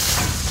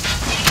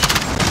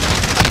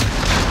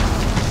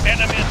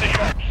 Enemy at the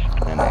yacht.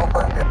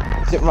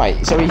 Is it right?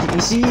 So he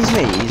sees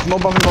me. He's more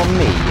bothered on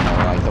me. You know,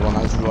 like the one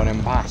that's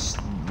running past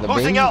the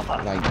Losing bin,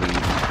 Alpha. like the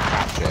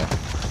capture.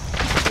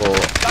 But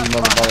he's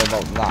more bothered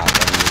about that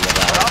than he is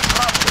Bravo,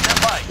 about stand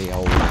by. the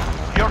whole thing.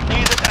 You're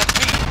needed at B.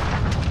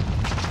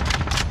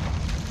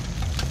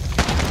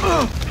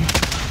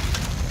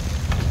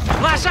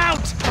 Flash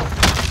out!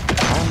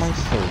 How am I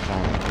still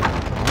trying to?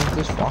 I have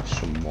this flash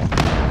someone I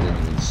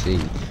didn't even see.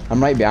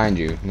 I'm right behind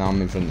you. Now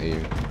I'm in front of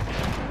you.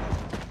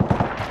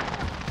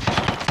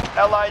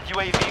 Allied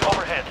UAV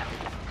overhead.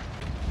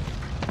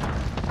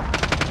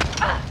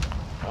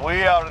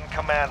 We are in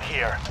command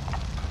here.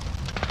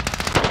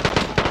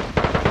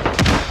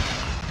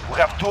 We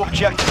have 2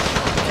 objectives.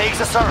 Take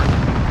the turn.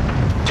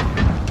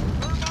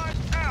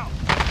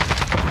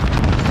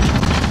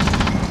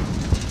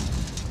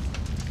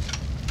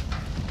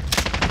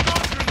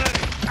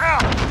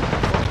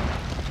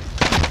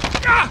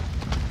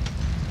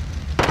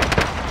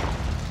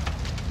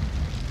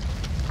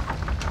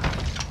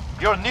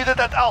 You're needed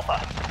at Alpha.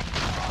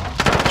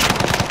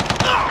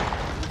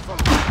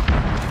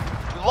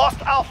 You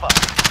lost Alpha.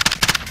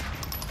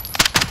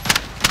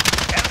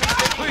 Enemy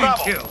taking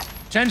Bravo. Kill.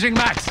 Changing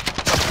max.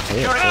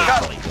 Securing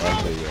Charlie.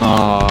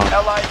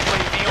 Allied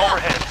UAV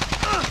overhead.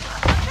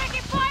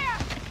 Taking fire!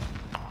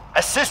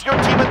 Assist your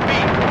team at B.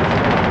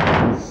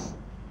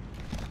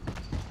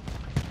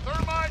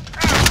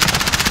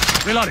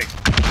 Reloading.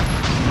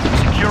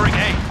 Securing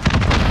A.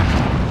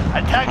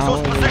 Attack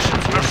those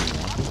positions.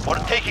 We're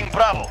taking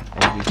Bravo.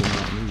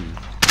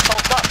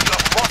 Soldat, you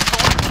have lost the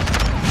lead.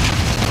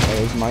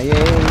 There's my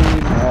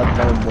aim. I have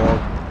no more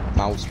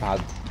mouse pad.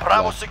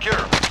 Bravo left.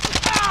 secure.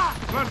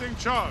 Planting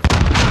charge.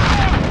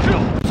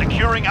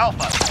 Securing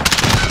Alpha.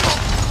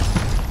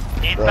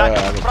 Need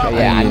backup at Bravo.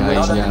 Yeah, I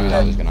knew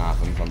that was gonna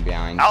happen from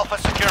behind. Alpha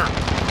secure.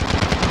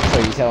 So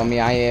you're telling me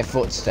I hear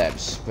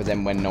footsteps, but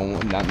then when no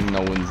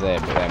one's there,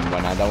 but then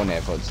when I don't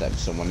hear footsteps,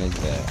 someone is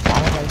there.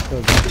 How have I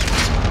still done it?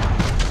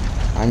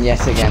 And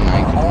yet again,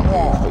 I can't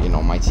move, but you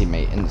know, my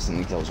teammate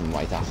instantly kills him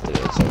right after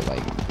it, so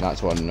like,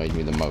 that's what annoys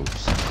me the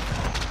most.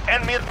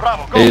 Enemy at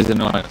Bravo. Go. It is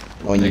annoying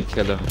When when you- they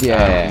kill him.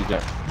 yeah. You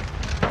don't-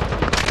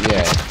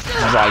 Yeah,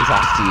 right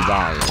after you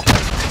die.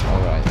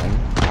 Alright then.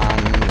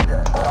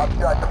 And...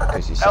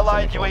 'cause you sit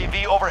Allied in the corner.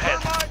 UAV overhead.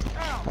 That's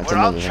We're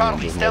another on thing Charlie,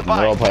 that doesn't stand work.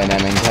 We're all by. playing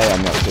MNK on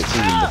the opposite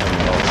team, but then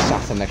we're all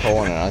sat in the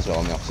corner as well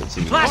on the opposite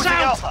team. Flash Losing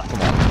out! Alpha.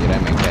 Come on, you're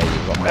MNK,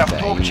 you've got We have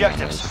better two aim,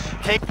 objectives.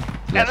 and Take. it's-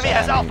 Enemy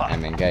has I'm Alpha.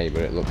 MNK,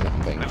 but it looks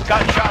nothing. We've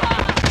got Charlie.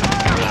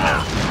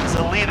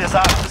 The lead is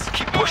ours.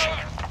 Keep pushing.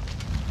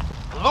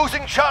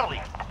 Losing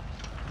Charlie.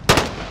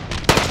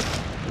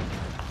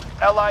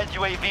 Allied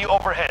UAV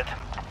overhead.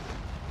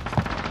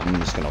 I'm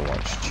just gonna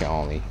watch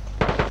Charlie.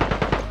 I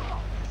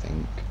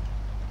think.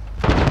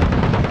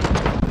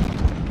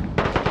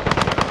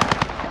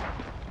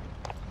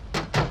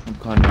 I'm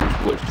kind of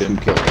just watched Two him.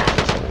 kills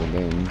this whole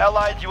game.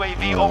 Allied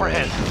UAV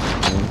overhead.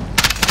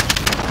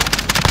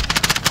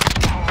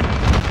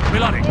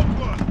 Reloading.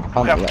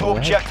 We have two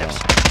objectives.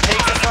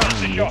 Take the turn.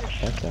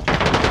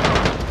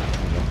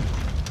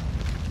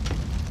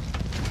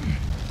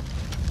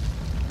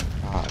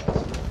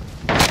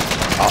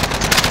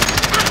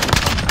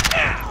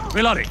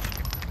 Reloading.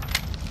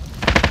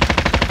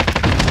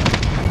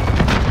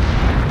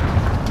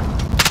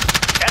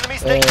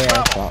 Enemies taking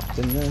Bravo. Trapped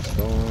in the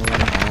storm,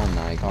 and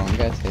I can't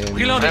get him.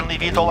 Reloading. Friendly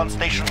VTOL on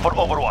station for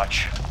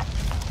Overwatch.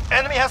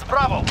 Enemy has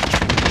Bravo.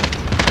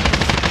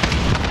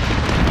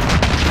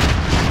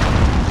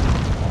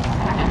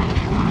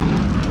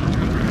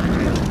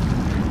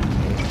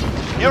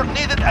 You're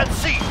needed at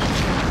sea.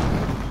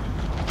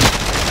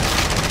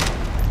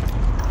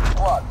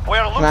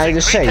 We're losing. Can I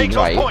just say, Retake those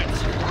right?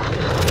 points.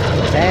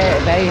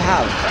 They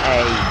have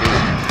a B,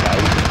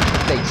 right?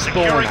 They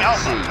spawn Securing at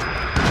Alpha. sea.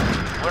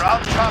 We're on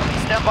Charlie.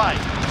 Stand by.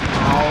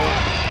 How?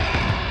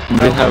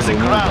 They We're have losing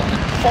them all, ground. don't they?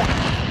 Focus.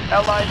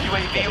 Allied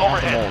UAV They have them all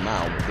overhead.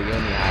 now, but they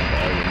only have A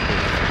and B.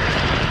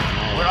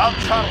 We're on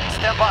Charlie.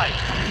 Stand by.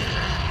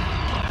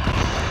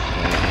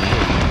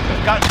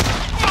 Got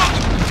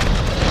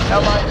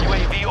Allied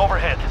UAV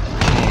overhead.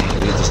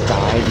 You just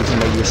died even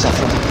though you were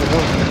suffering from the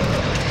gun.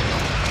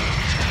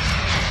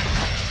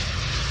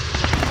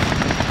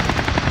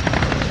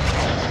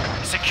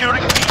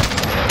 Securing B.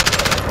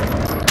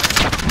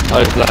 I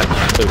was like,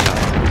 so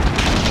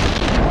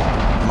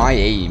bad. My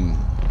aim.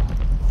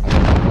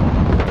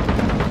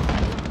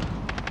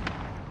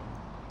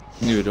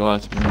 Neither do I,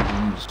 to be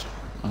honest.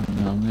 I don't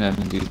know, I'm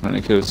getting these men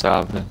to kill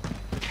south then.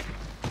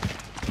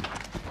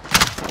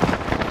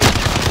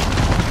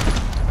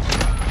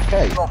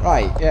 Okay,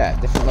 right, yeah,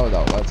 different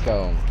loadout, let's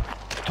go.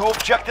 Two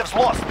objectives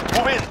lost.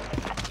 Move in.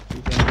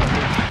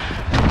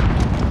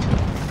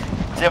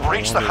 They've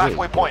reached the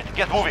halfway point.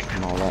 Get moving.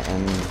 And all that,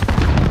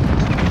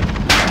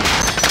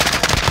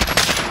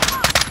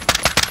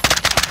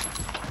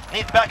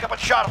 Need backup at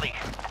Charlie.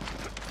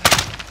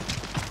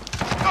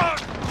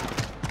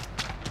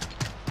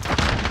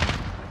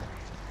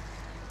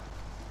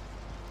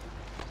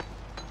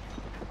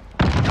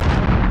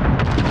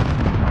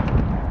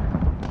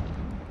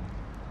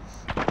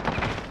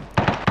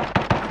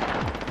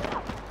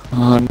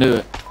 Oh, I knew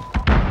it.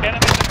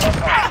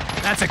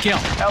 That's a kill.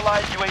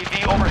 Allied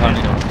UAV Finally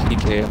overhead. on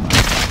PK, man.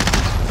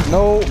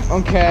 No,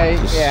 okay,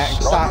 yeah,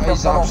 'cause that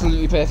is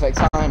absolutely perfect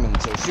timing.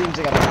 So as soon as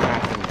I get the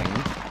hacking thing,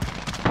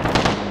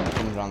 it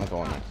comes around the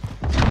corner.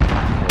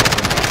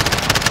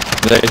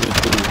 They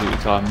just do your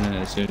time and then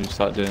as soon as you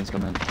start doing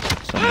something,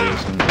 somebody or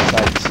something.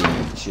 Like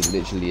siege, it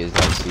literally is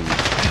like siege.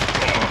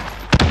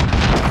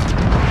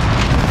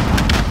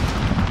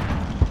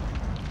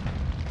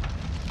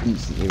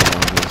 Instantly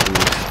reminds me of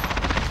siege.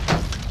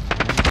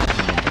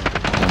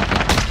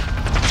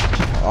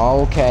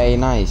 Okay,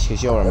 nice,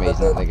 because you're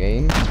amazing at the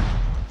game.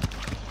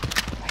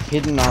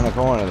 Hidden around the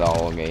corner the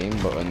whole game,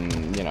 but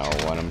when, you know,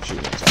 when I'm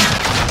shooting at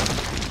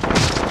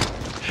something.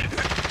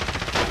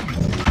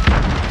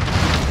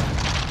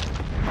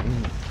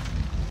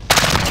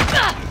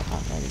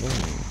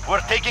 We're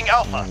taking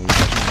Alpha.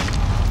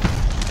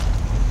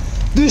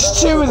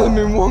 There's two of them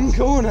in one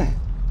corner!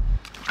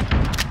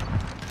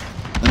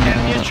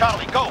 Enemy at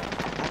Charlie. Go.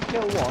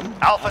 kill one.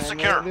 Alpha and then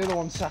secure. The other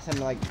one sat in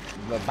like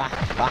the back.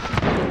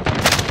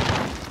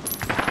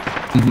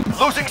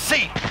 Losing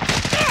C.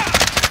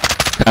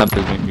 Can't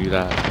believe you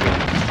that.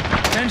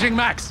 Yeah. Changing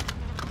max.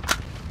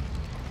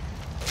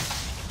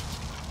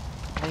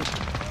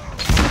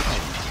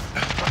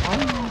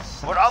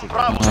 We're on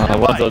Bravo. I Stand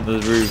was by. on the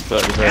roof,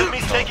 but the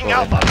Enemies taking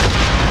Alpha.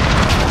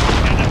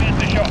 Enemy in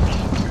the shops.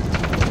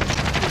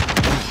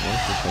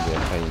 This is gonna be a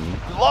pain.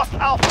 We lost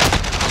Alpha.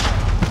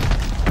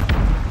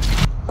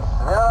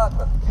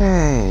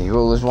 Hey,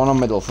 well, there's one on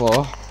middle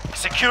floor.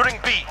 Securing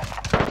B.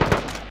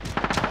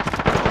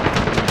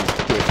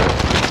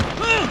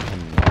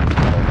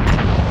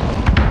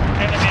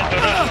 Enemy in the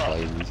restaurant.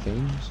 Play these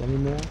games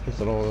anymore because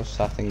they're all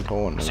sat in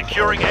corners.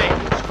 Securing A.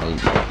 Enemy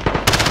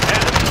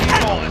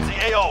control in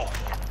the AO.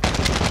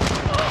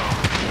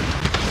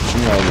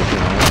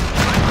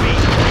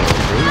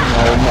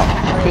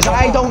 Because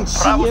I don't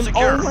see Bravo him.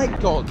 secure. Oh my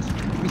god.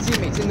 My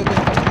teammate's in the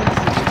window.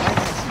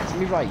 To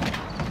me right.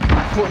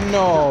 But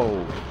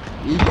no.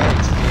 He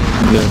gets me.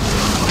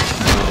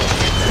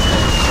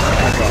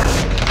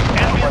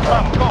 Enemy in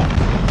Bravo. Go.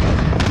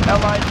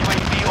 Allied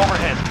UAV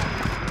overhead.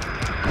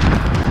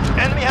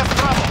 Enemy has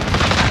Bravo.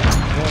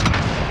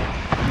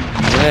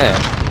 Yeah.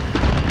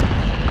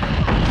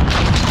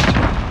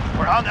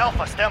 We're on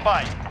Alpha. Stand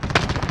by.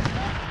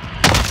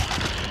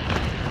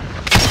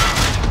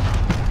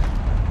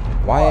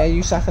 Why are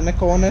you sat in the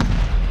corner?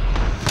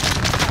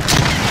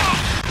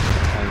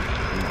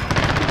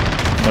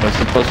 Well, it's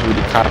impossible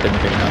to cap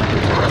anything now.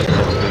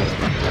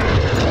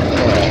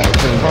 Yeah,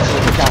 it's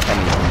impossible to cap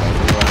anything. But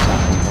we were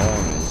sat in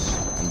corners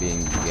and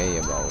being gay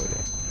about it.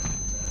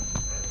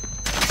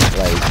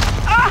 Like,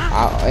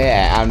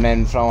 yeah, and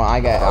then I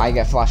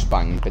get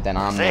flashbanged, but then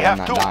I'm the They one have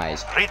that to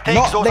dies. retake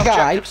Not those the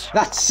guy objectives.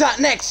 that sat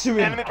next to him.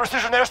 Enemy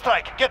precision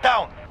airstrike. Get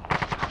down.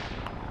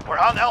 We're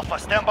on Alpha.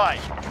 Stand by.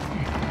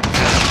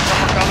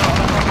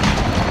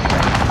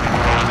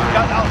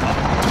 Got Alpha.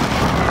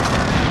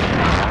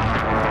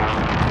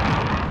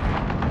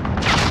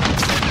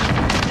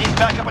 Need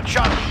backup at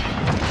Charlie.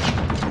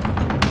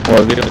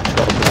 Well, they got a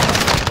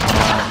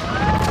shot.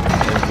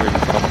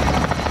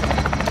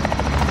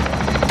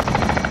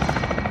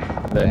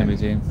 The enemy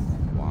team.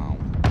 Wow,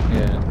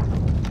 Yeah.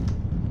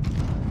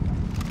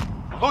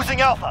 Losing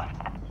Alpha.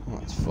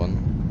 that's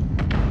fun.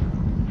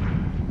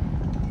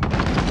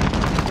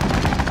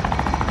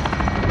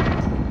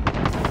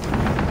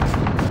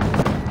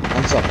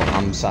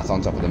 I'm sat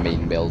on top of the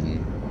main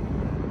building.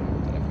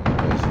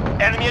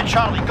 Enemy at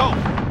Charlie. Go.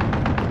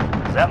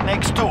 That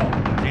makes two.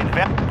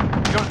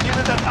 You're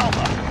dealing at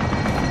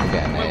Alpha. We're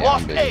getting We A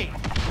lost and B. A.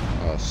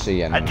 Oh,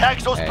 C and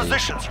Attack those A.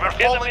 positions. We're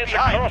falling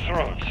behind.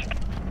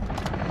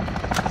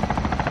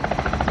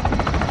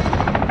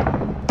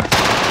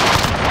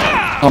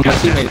 Oh, my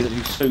teammate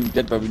is so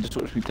dead, bro. He just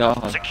watched me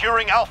die.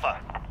 Securing Alpha.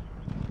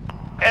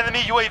 Enemy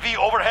UAV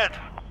overhead.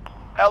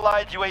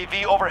 Allied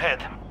UAV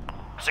overhead.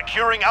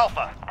 Securing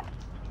Alpha.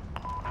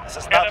 This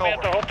is not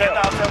over. Get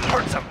out and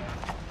hurt them.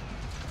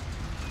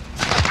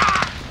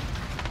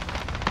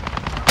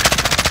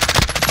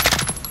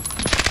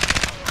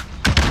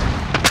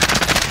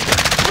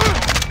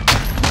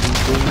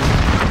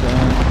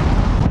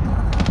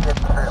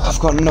 I've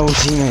got no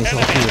teammates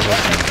up here.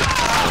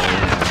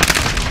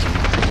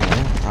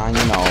 And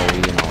you know,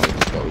 it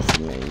just goes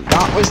for me.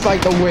 That was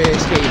like the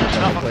worst game I've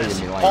Enough ever of played this.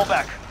 in my Fall life.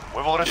 back.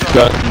 We will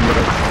return.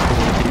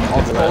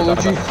 Of Call of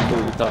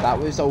Duty, that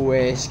was the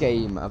worst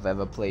game I've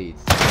ever played.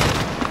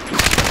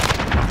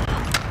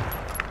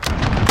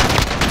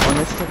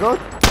 Honest to God,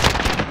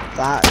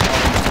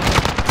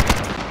 that.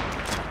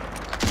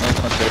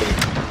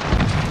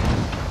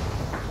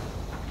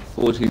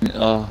 14.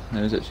 Oh,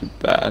 that was actually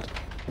bad.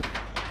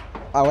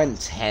 I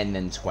went 10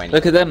 and 20.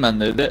 Look at them, man.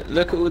 Though.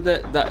 Look at all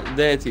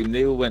their team.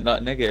 They all went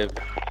like negative.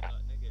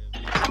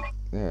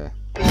 Yeah.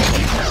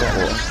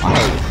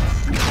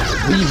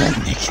 We went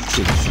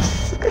negative.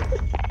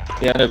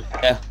 Yeah, no,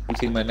 yeah. The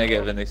team went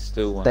negative and they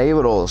still won. They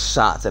were all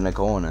sat in a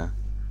corner.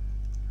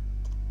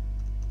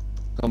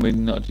 Can't be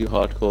not too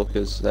hardcore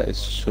because that is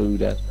so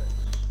dead.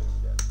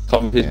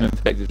 Can't be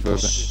infected for a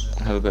bit.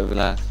 Have a bit of a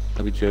laugh.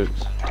 That'll be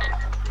jokes.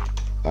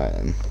 Alright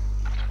then.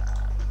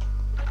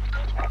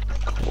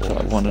 For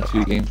like 1 or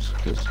 2 games.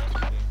 Cause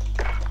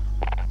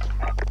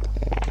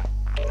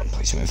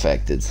Play some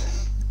infected.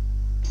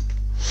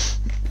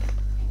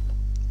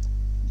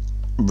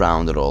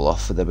 Round it all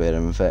off with a bit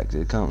of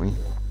infected, can't we?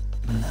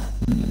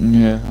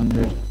 yeah,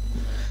 100.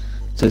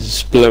 So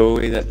just blow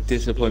away that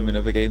disappointment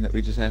of a game that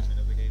we just had.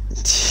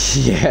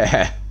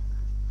 Yeah.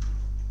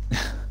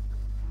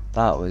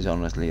 That was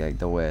honestly like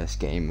the worst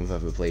game I've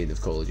ever played of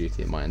Call of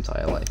Duty in my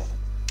entire life.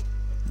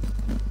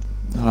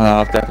 Oh,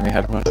 I've definitely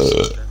had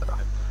worse.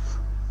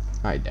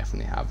 I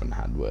definitely haven't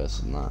had worse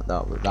than that.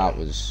 That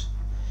was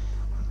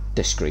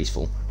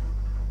disgraceful.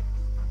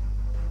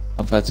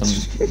 I've had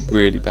some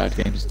really bad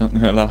games, not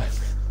gonna lie.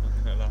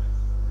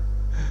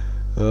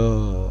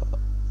 Oh.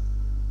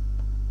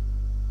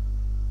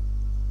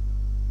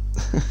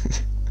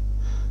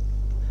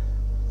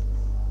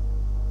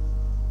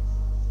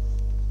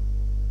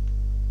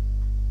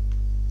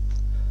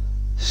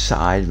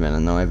 Sidemen, I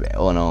know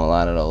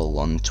INelierl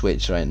on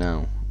Twitch right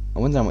now. I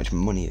wonder how much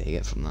money they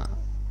get from that.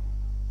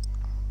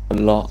 A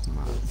lot.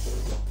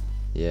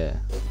 Yeah.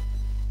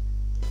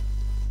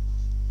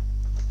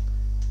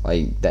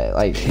 Like that,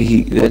 like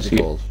what's it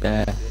called?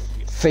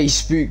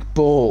 Facebook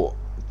bought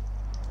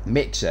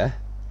Mixer,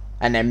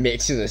 and then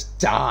Mixer just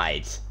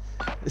died.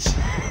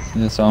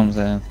 That's what I'm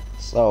saying.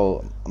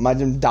 So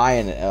imagine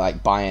dying,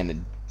 like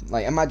buying,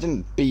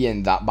 imagine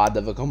being that bad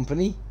of a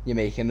company. You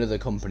make another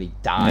company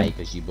die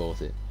because you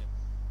bought it.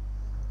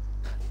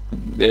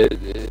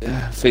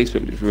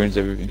 Facebook just ruins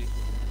everything.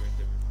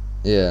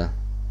 Yeah,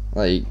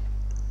 like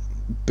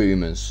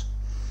boomers.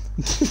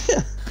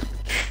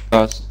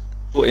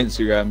 Or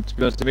Instagram. To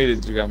be honest, to me,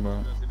 Instagram,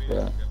 bro.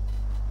 Yeah.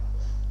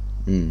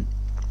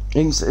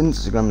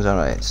 Instagram's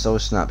alright. So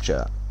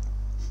Snapchat.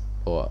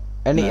 Or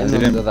any No, of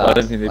that. I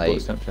don't think they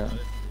like, bought Snapchat.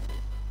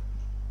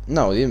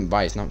 No, they didn't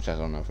buy Snapchat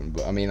or nothing.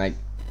 But I mean, like,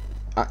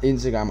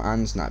 Instagram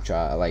and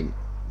Snapchat are like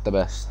the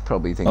best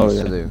probably things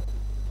to do.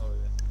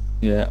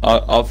 Yeah,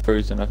 I've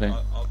frozen, I think.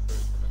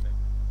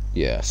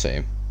 Yeah,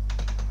 same.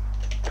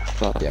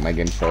 But Yeah, my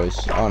game froze.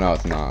 Oh no,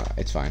 it's not.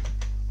 It's fine.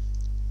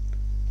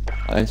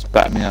 it's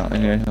backed me out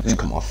anyway. I Just think.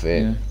 come off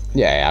it.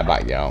 Yeah, I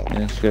backed you out.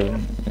 Yeah, it's good.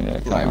 Yeah,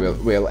 Right,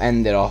 we'll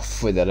end it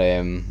off with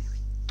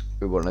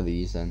with one of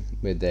these then.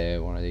 With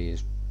one of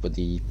these, with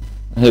the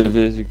It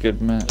is a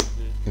good match.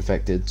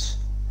 infected.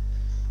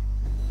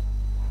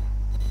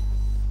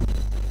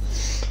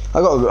 I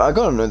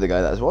got another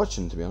guy that's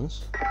watching, to be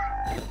honest.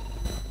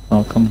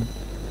 Oh, come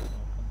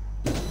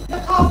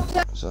on.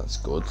 So that's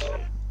good.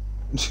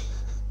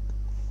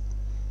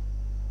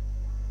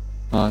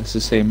 Oh, it's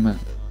the same map.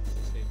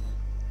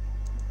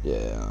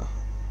 Yeah.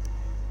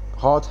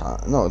 Hard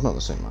hat? No, it's not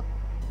the same map.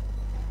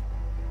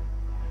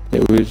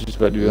 Yeah, we were just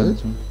about to be on Really?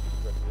 this one.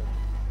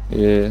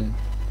 Yeah.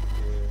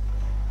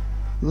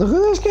 Look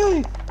at this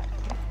guy.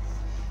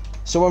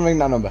 Someone ring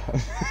that number.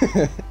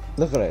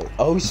 Look at it.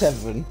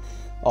 07.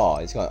 Oh,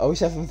 it's got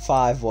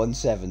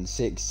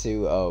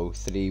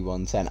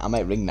 07517620310. I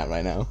might ring that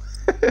right now.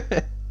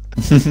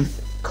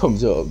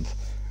 Comes up.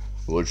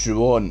 What you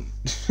want?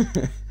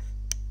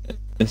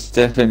 It's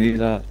definitely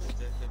like,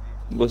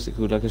 what's it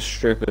called, like a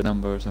stripper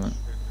number or something.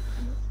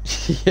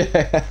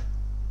 Yeah.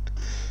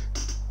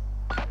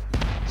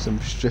 Some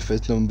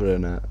stripper's number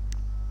in it.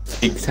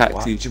 Fake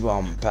taxi. What you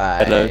want,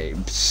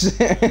 babes?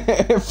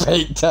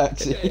 Fake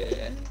taxi.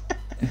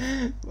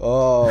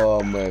 Oh,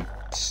 I'm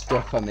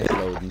stuck on this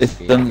loading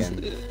screen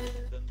again.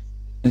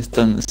 It's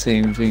done the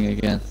same thing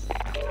again.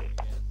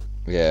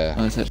 Yeah.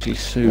 Oh, it's actually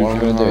so What I'm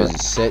gonna do hard.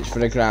 is search for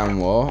the ground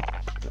war,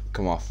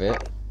 come off it,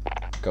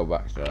 go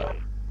back to that.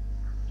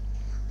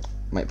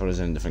 Might put us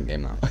in a different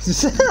game now.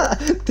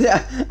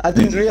 Yeah, I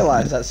didn't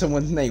realise that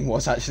someone's name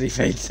was actually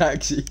Fake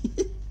Taxi.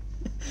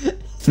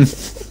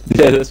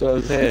 Yeah, that's what I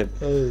was saying.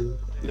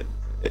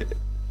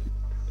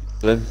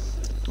 Then,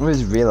 I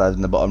just realised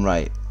in the bottom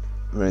right.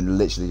 I mean,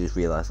 literally just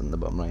realised in the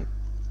bottom right.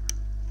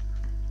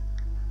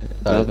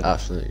 That love is it.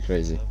 absolutely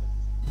crazy.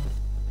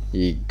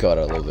 You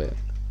gotta love it.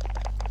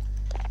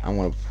 I'm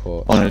gonna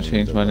put. I want to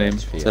change my name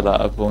to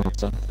that of one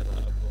stuff.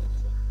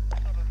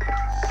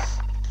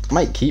 I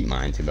might keep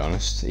mine, to be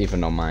honest,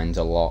 even though mine's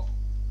a lot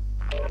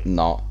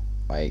not,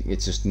 like,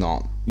 it's just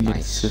not nice.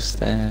 It's just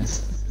there.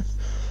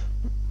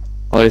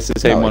 Oh, it's the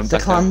same No, one. it's the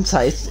back clan up.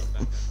 type.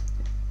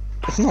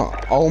 It's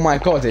not. Oh my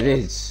god, it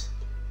is.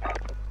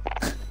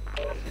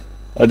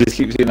 I just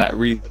keep seeing that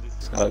read.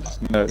 So I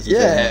just know it's the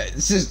same Yeah,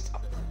 it's just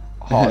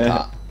hard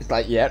hat. It's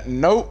like, yeah,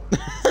 nope.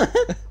 one.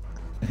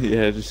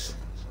 Yeah, just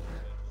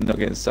not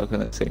getting stuck on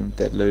that same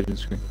dead loading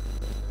screen.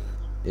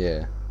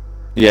 Yeah.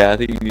 Yeah, I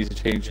think you need to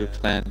change your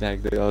clan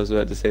tag though. I was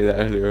about to say that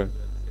earlier on.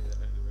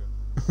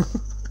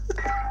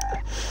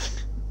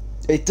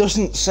 It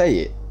doesn't say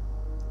it,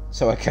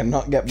 so I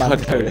cannot get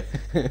banned for it.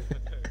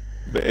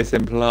 But it's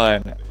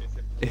implying it.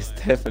 It's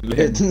definitely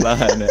It's-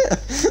 implying it.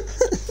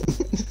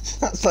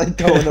 That's like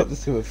going up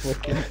to a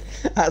fucking.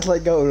 That's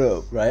like going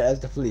up, right? As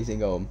the police and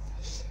going,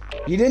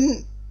 you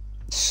didn't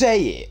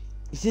say it,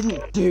 you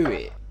didn't do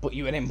it, but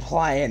you were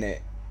implying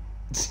it.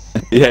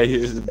 Yeah, he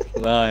was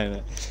implying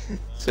it.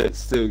 So it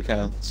still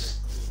counts.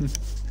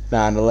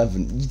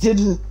 9/11. You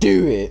didn't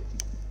do it,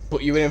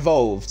 but you were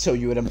involved, so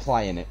you were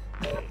implying it.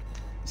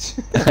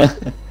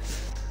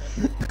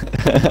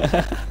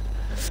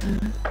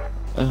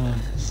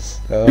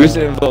 You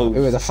wasn't involved.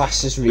 Who were the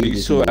fastest you readers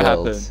in saw the it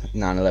world? happen.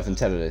 9/11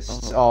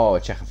 terrorists. Oh,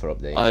 checking for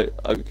updates. I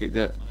got kicked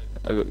out.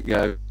 I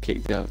got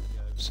kicked out.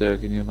 So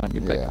can you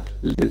imagine me Yeah. back?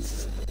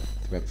 Liz.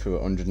 Went through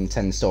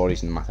 110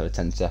 stories in a matter of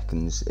 10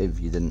 seconds, if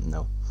you didn't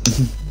know.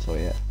 So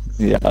yeah.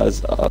 Yeah, I've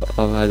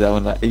had that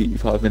one like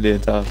 85 million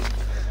times.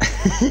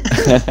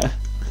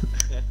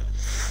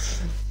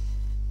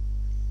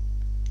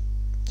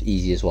 It's the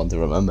easiest one to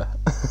remember.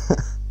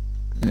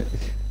 It's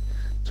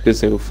because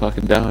they all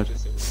fucking died.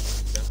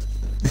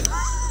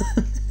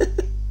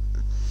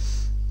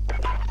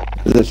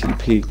 It's actually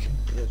peak.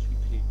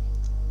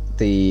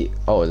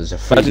 There's a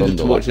free Imagine just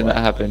bundle. watching that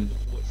happen.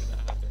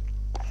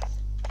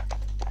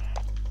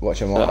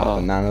 Watching what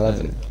happened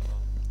 9/11.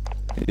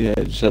 Yeah,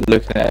 just like,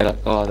 looking at it like,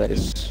 oh, that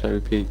is so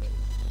peak.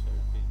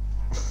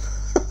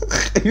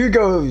 Who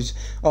goes,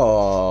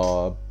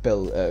 oh,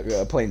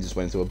 a plane just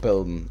went into a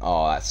building.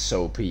 Oh, that's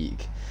so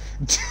peak.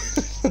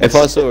 If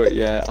I saw it,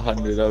 yeah,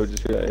 100, I would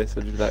just be like this.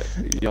 I'd be like,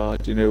 yeah,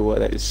 do you know what?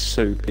 That is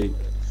so peak.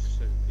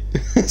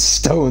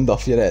 Stoned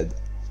off your head.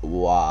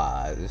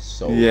 Wow, that's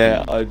so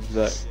Yeah, peak.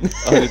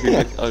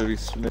 I'd be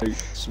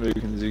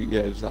smoking the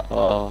yeah, just like,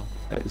 oh,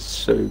 that is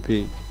so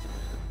peak.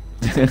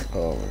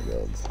 Oh my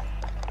god.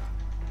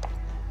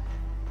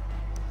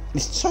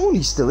 Is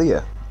Tony still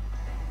here?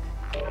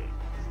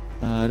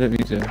 I don't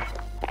think so.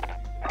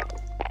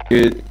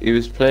 He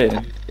was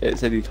playing. It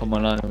said he'd come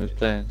online and was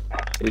playing.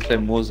 He was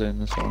playing Warzone,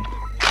 that's one.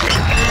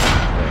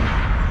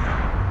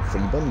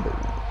 Free bundle.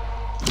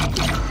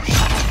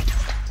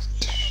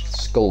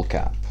 Skull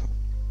cap.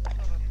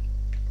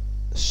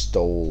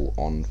 Stole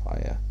on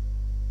fire.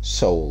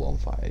 Soul on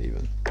fire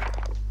even.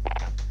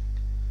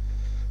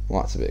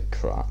 Well, that's a bit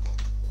crap.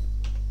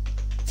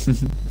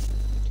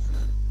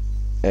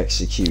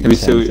 Execute. Have you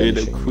still got your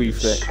temptation little queef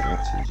flick?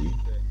 strategy.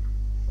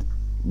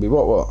 We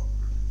what?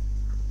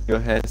 Your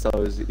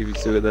hairstyle is if you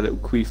still got the little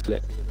queef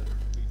flick.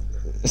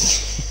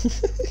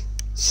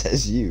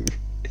 Says you.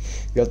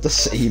 You got the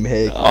same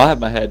hair. I have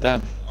my hair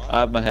down.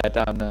 I have my hair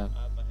down now.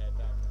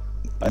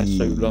 It's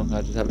so long,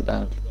 I just have it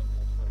down.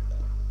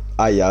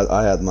 I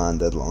had mine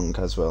dead long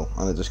as well,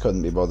 and I just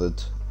couldn't be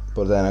bothered.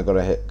 But then I got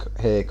a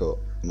haircut,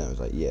 and I was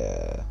like,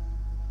 yeah.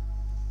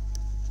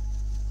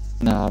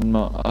 No, I'm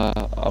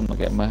not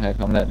getting my hair.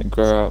 I'm letting it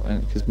grow out,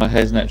 and because my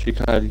hair's naturally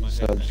curly,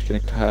 so I'm just gonna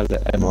curl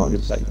it, and I'm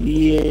just like,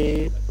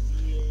 yeah.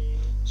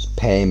 Just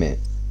pay me.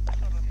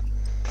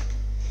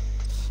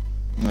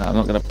 No, I'm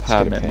not gonna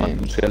perm it, man.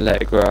 I'm just gonna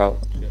let it grow out.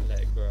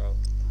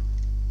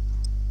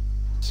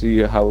 See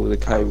how all the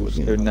curls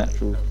go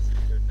natural,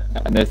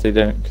 and if they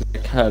don't, because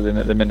they're curling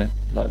at the minute,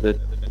 like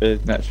they're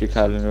naturally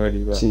curling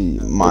already. But see,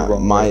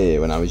 my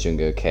hair when I was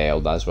younger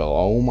curled as well.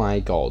 Oh my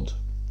god.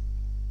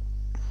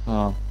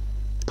 Oh.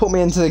 Put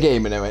me into the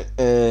game and I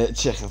went,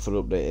 checking for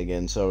update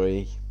again,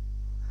 sorry.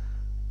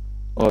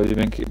 Oh, you've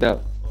been kicked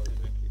out?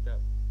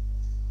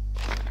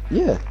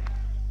 Yeah.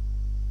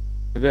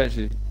 Have you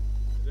actually?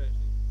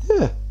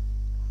 Yeah.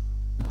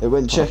 It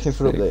went checking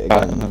for update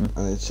again, Can't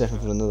and it's checking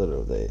for another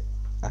update.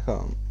 I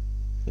can't.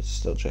 It's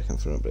still checking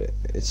for update.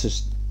 It's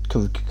just,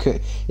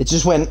 it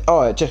just went,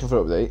 oh, checking for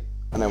update,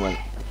 and then went,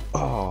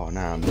 oh,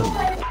 now I'm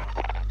done.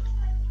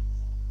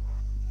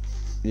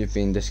 You've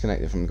been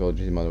disconnected from Call of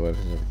Duty Modern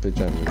Warfare.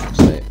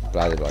 Say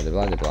blah blah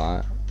blah blah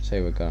blah.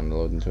 Say we're going to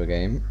load into a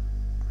game.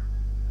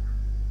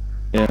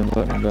 Yeah, I'm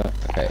putting back.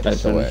 Okay, That's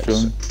so what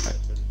it's I'm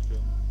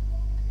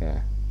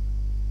yeah.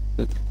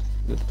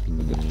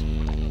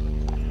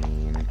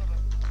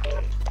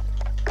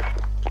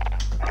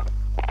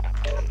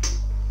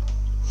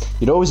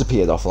 You'd always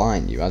appeared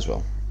offline, you as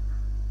well.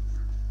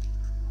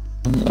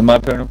 Am I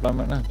appearing offline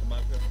right now?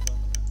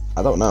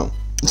 I don't know.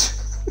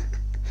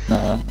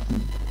 Nah,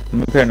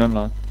 I'm appearing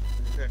online.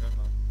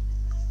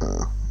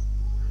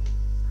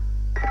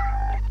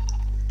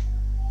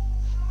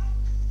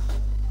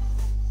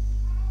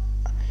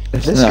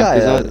 This guy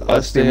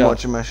has been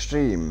watching my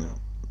stream.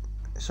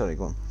 Sorry,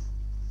 go on.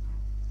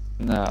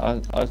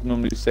 Nah, I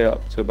normally stay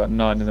up till about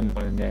 9 in the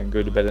morning, yeah, and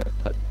go to bed at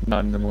like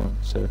 9 in the morning,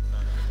 so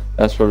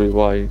that's probably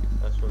why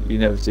you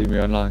never see me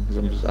online, because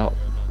I'm just out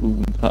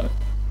all night.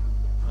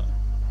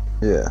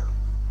 Yeah.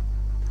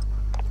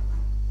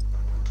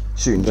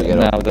 Shooting But to get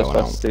now up and that's going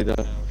why I out. stayed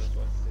up.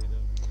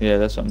 Yeah,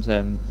 that's what I'm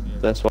saying.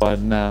 That's why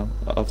now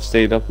I've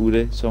stayed up all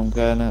day, so I'm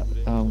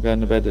going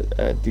to bed at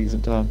a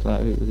decent time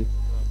tonight, hopefully.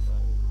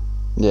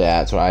 Yeah,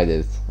 that's what I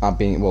did. I've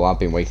been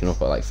waking up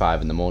at like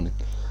 5 in the morning,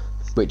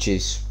 which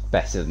is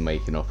better than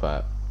waking up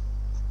at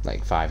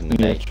like 5 in the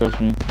Yeah, day. trust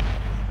me.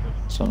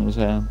 That's what I'm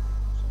saying.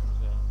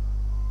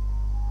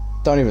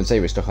 Don't even say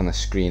we're stuck on the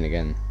screen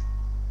again.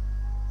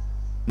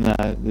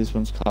 Nah, this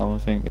one's calm, I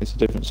think. It's a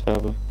different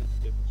server.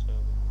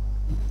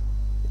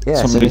 Yeah,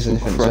 so Somebody it's a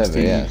different crusty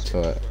server, yeah, meat.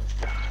 but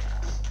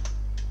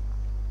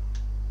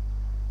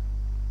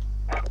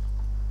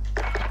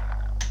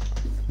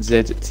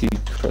ZT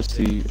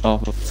crusty, oh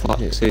for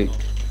fuck's sake.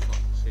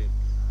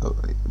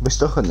 we're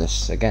stuck on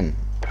this again.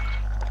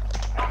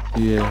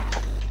 Yeah.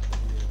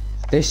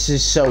 This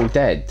is so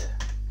dead.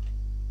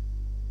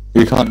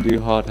 We can't do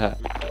hard hat.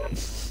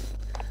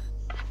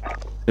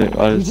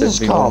 I just don't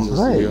think can't I was supposed to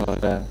play. do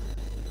hard hat.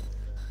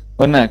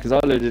 Well, no, because I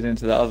loaded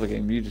into that other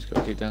game, you just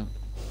got kicked down.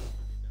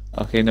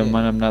 Okay, never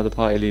mind, I'm now the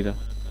party leader.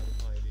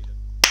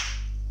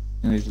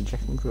 I need to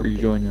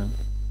rejoin you.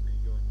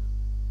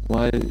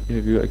 Why have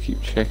you got to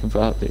keep checking for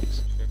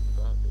updates?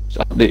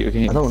 Just update your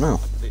game. I don't know.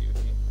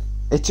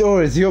 It's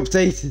already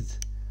updated.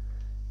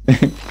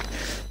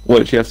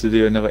 What do you have to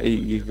do? Another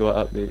 8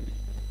 gigabyte update?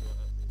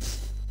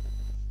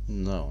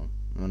 No,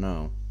 oh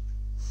no.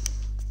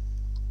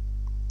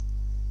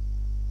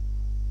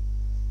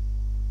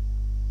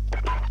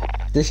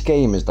 This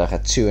game is like a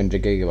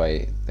 200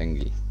 gigabyte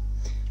thingy.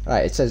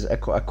 Right, it says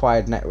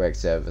acquired network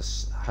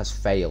service has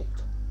failed.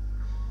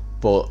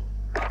 But,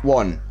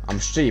 one, I'm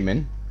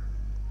streaming.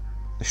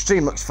 The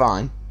stream looks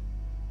fine.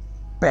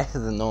 better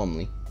than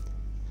normally.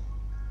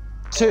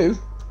 2,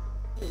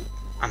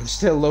 I'm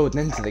still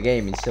loading into the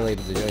game and still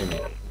able to join me.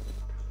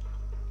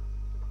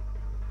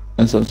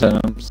 And sometimes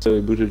I'm still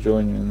able to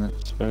join you in that,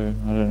 so I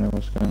don't know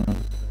what's going on.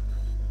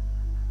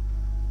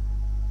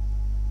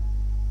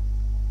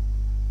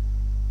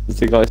 Is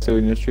the guy still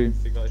in your stream?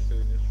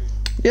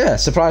 Yeah,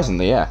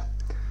 surprisingly, yeah.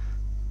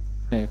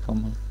 Yeah,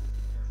 come on.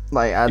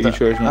 Like, Are you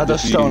sure it's not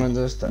just you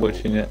understand.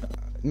 watching it?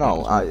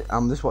 No,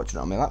 I'm just watching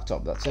it on my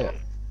laptop, that's it.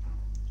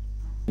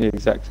 Yeah,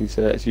 exactly,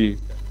 so that's you.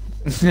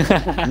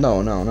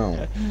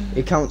 No.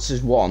 It counts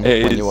as one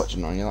It when is. you're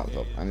watching it on your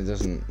laptop, and it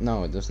doesn't.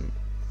 No, it doesn't.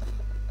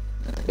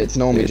 It's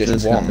normally It just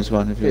does one. count as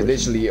one if you're It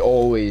literally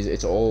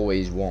it's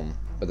always one,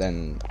 but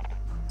then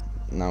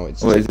now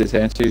it's. What is it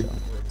saying? 2?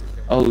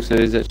 Oh, so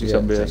there's actually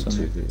somebody else on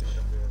two it. views.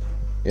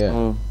 Yeah.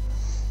 Oh.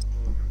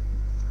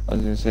 I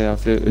was gonna say, I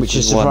feel Which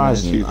is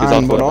surprising.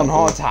 And we're on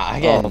hard hat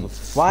again. Oh.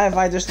 Why have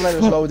I just let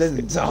us load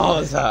into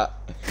hard hat?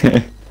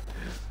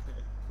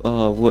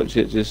 Oh, watch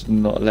it just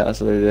not let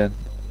us load in.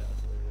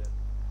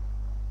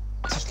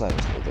 Just let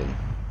us load in.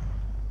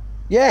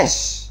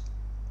 Yes!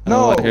 Oh,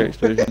 No! I hear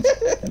explosions.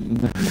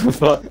 For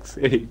fuck's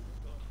sake.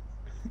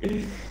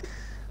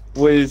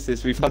 What is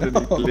this? We've had a new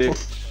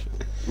glitch.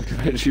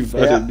 We've actually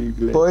found a new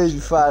glitch.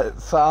 Boys,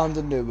 found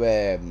a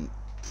new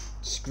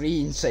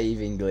screen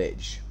saving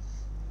glitch.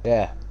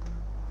 Yeah.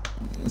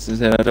 This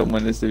is it, I don't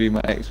want this to be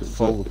my extra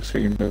full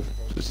screen of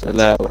just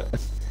allow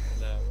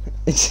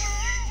it.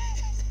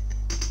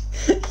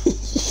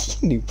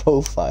 It's new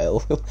profile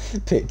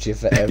picture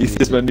for This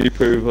everything. is my new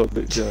profile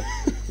picture.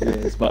 Yeah,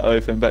 it's my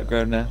iPhone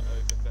background now.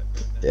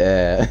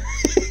 Yeah.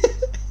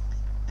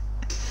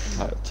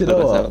 Right, Do you know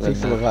put us what? out then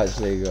People now. have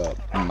actually got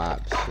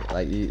maps.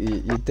 Like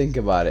you think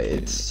about it,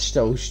 it's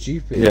so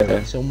stupid. Yeah.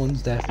 But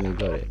someone's definitely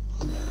got it.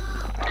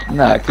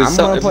 Nah, because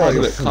I'm gonna it play might a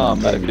look different calm,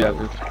 but game, if you though.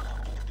 have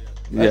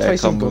Let's play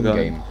some calm gun gun.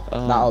 game.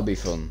 Oh. That'll be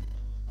fun.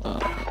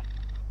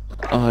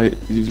 Oh,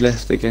 you've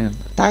left again.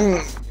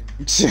 Thank.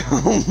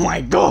 Oh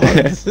my god.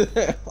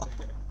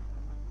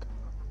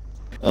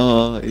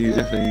 Oh, you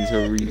definitely need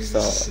to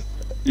restart.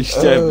 You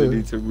definitely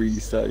need to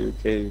restart your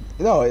game.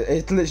 No,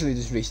 it literally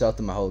just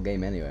restarted my whole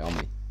game anyway on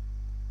me.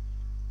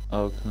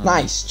 Oh, come on.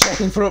 Nice,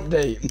 checking for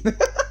update.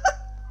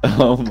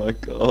 Oh my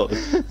god.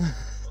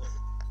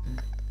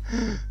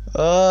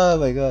 Oh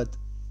my god.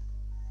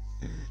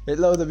 It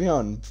loaded me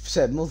on,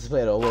 said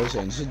multiplayer or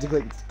Warzone, so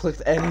I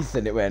clicked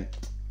anything, it went.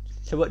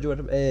 So what do you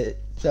want to,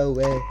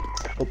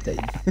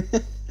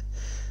 update.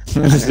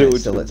 It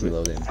still lets me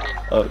load in.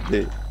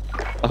 Update.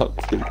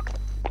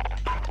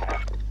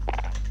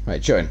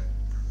 Right, join.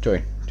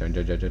 Join.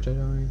 Army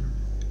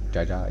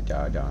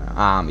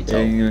Yeah,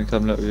 talk. you're gonna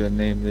come up with your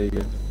name, there you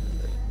go.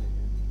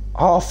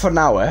 Half an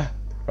hour,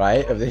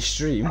 right, of this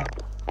stream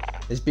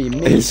has been me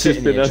It's just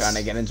sitting been here us. trying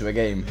to get into a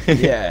game.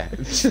 Yeah.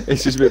 It's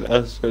just been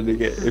us trying to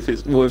get. If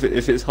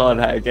it's hard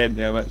hat again,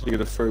 yeah, I'm actually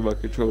gonna throw my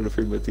controller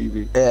through my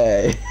TV.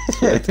 Yeah.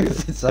 Swear to God.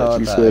 It's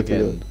hard Actually that swear to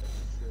again.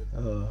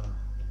 Oh.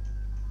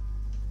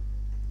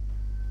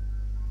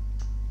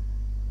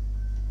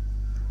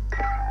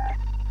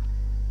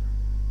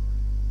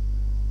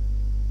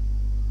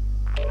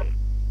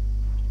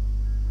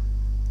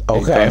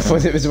 Okay, I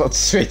thought it was about to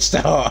switch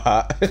to hard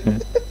hat.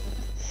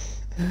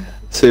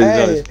 So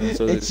Hey, nice,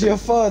 so it's your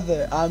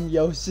father. I'm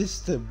your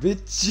sister,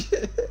 bitch.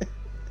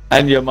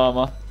 and your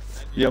mama.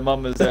 Your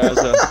mama's there as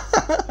well.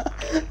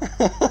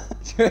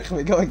 Do you reckon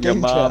we got a Your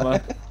game mama,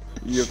 chat?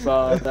 your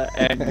father,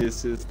 and your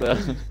sister.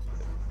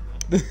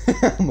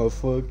 I'ma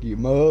fuck your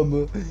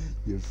mama,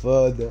 your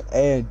father,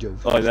 and your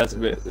Oh, that's a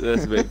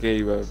bit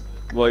gay, bro.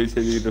 Why you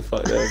telling you to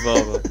fuck their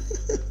father?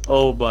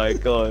 Oh my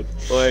god.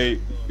 Wait,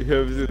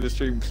 whoever's in the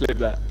stream, clip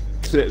that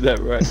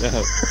right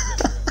now.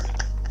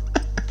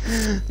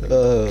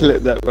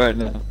 Clip that right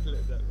now.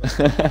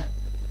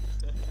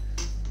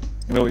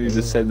 I want you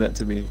to send that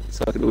to me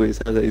so I can always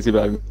have that easy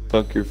about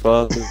fuck your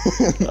father.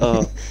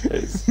 Oh,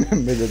 it's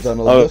Remember the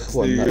Donald Oh, Duck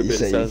one so that you're you a bit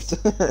saved?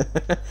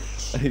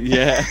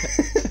 yeah.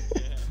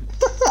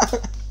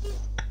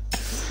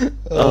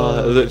 Oh,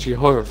 that was actually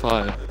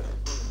horrifying.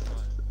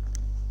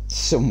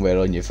 Somewhere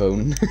on your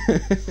phone.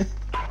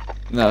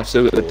 No, I've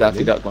still got the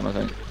Daffy Duck one, I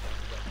think.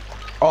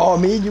 Oh,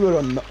 me and you were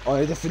on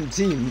a different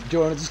team. Do you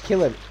want to just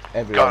kill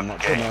everyone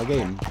that's in our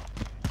game?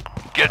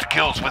 Get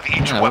kills with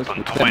each Yeah, weapon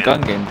we to play win.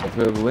 gun games of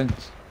whoever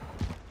wins.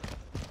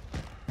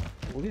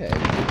 Well, yeah,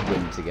 we could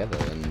win together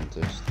and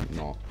just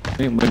not. I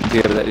think win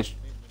together, that is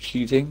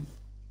cheating.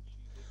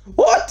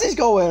 What is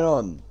going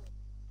on?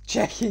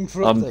 Checking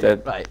for I'm update.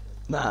 dead. Right,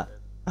 nah.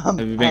 I'm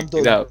Have you done. made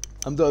it out?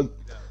 I'm done.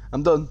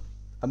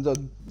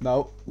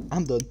 No,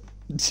 I'm done.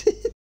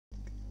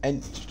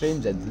 And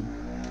stream's ending.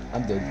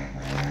 I'm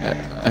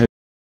done.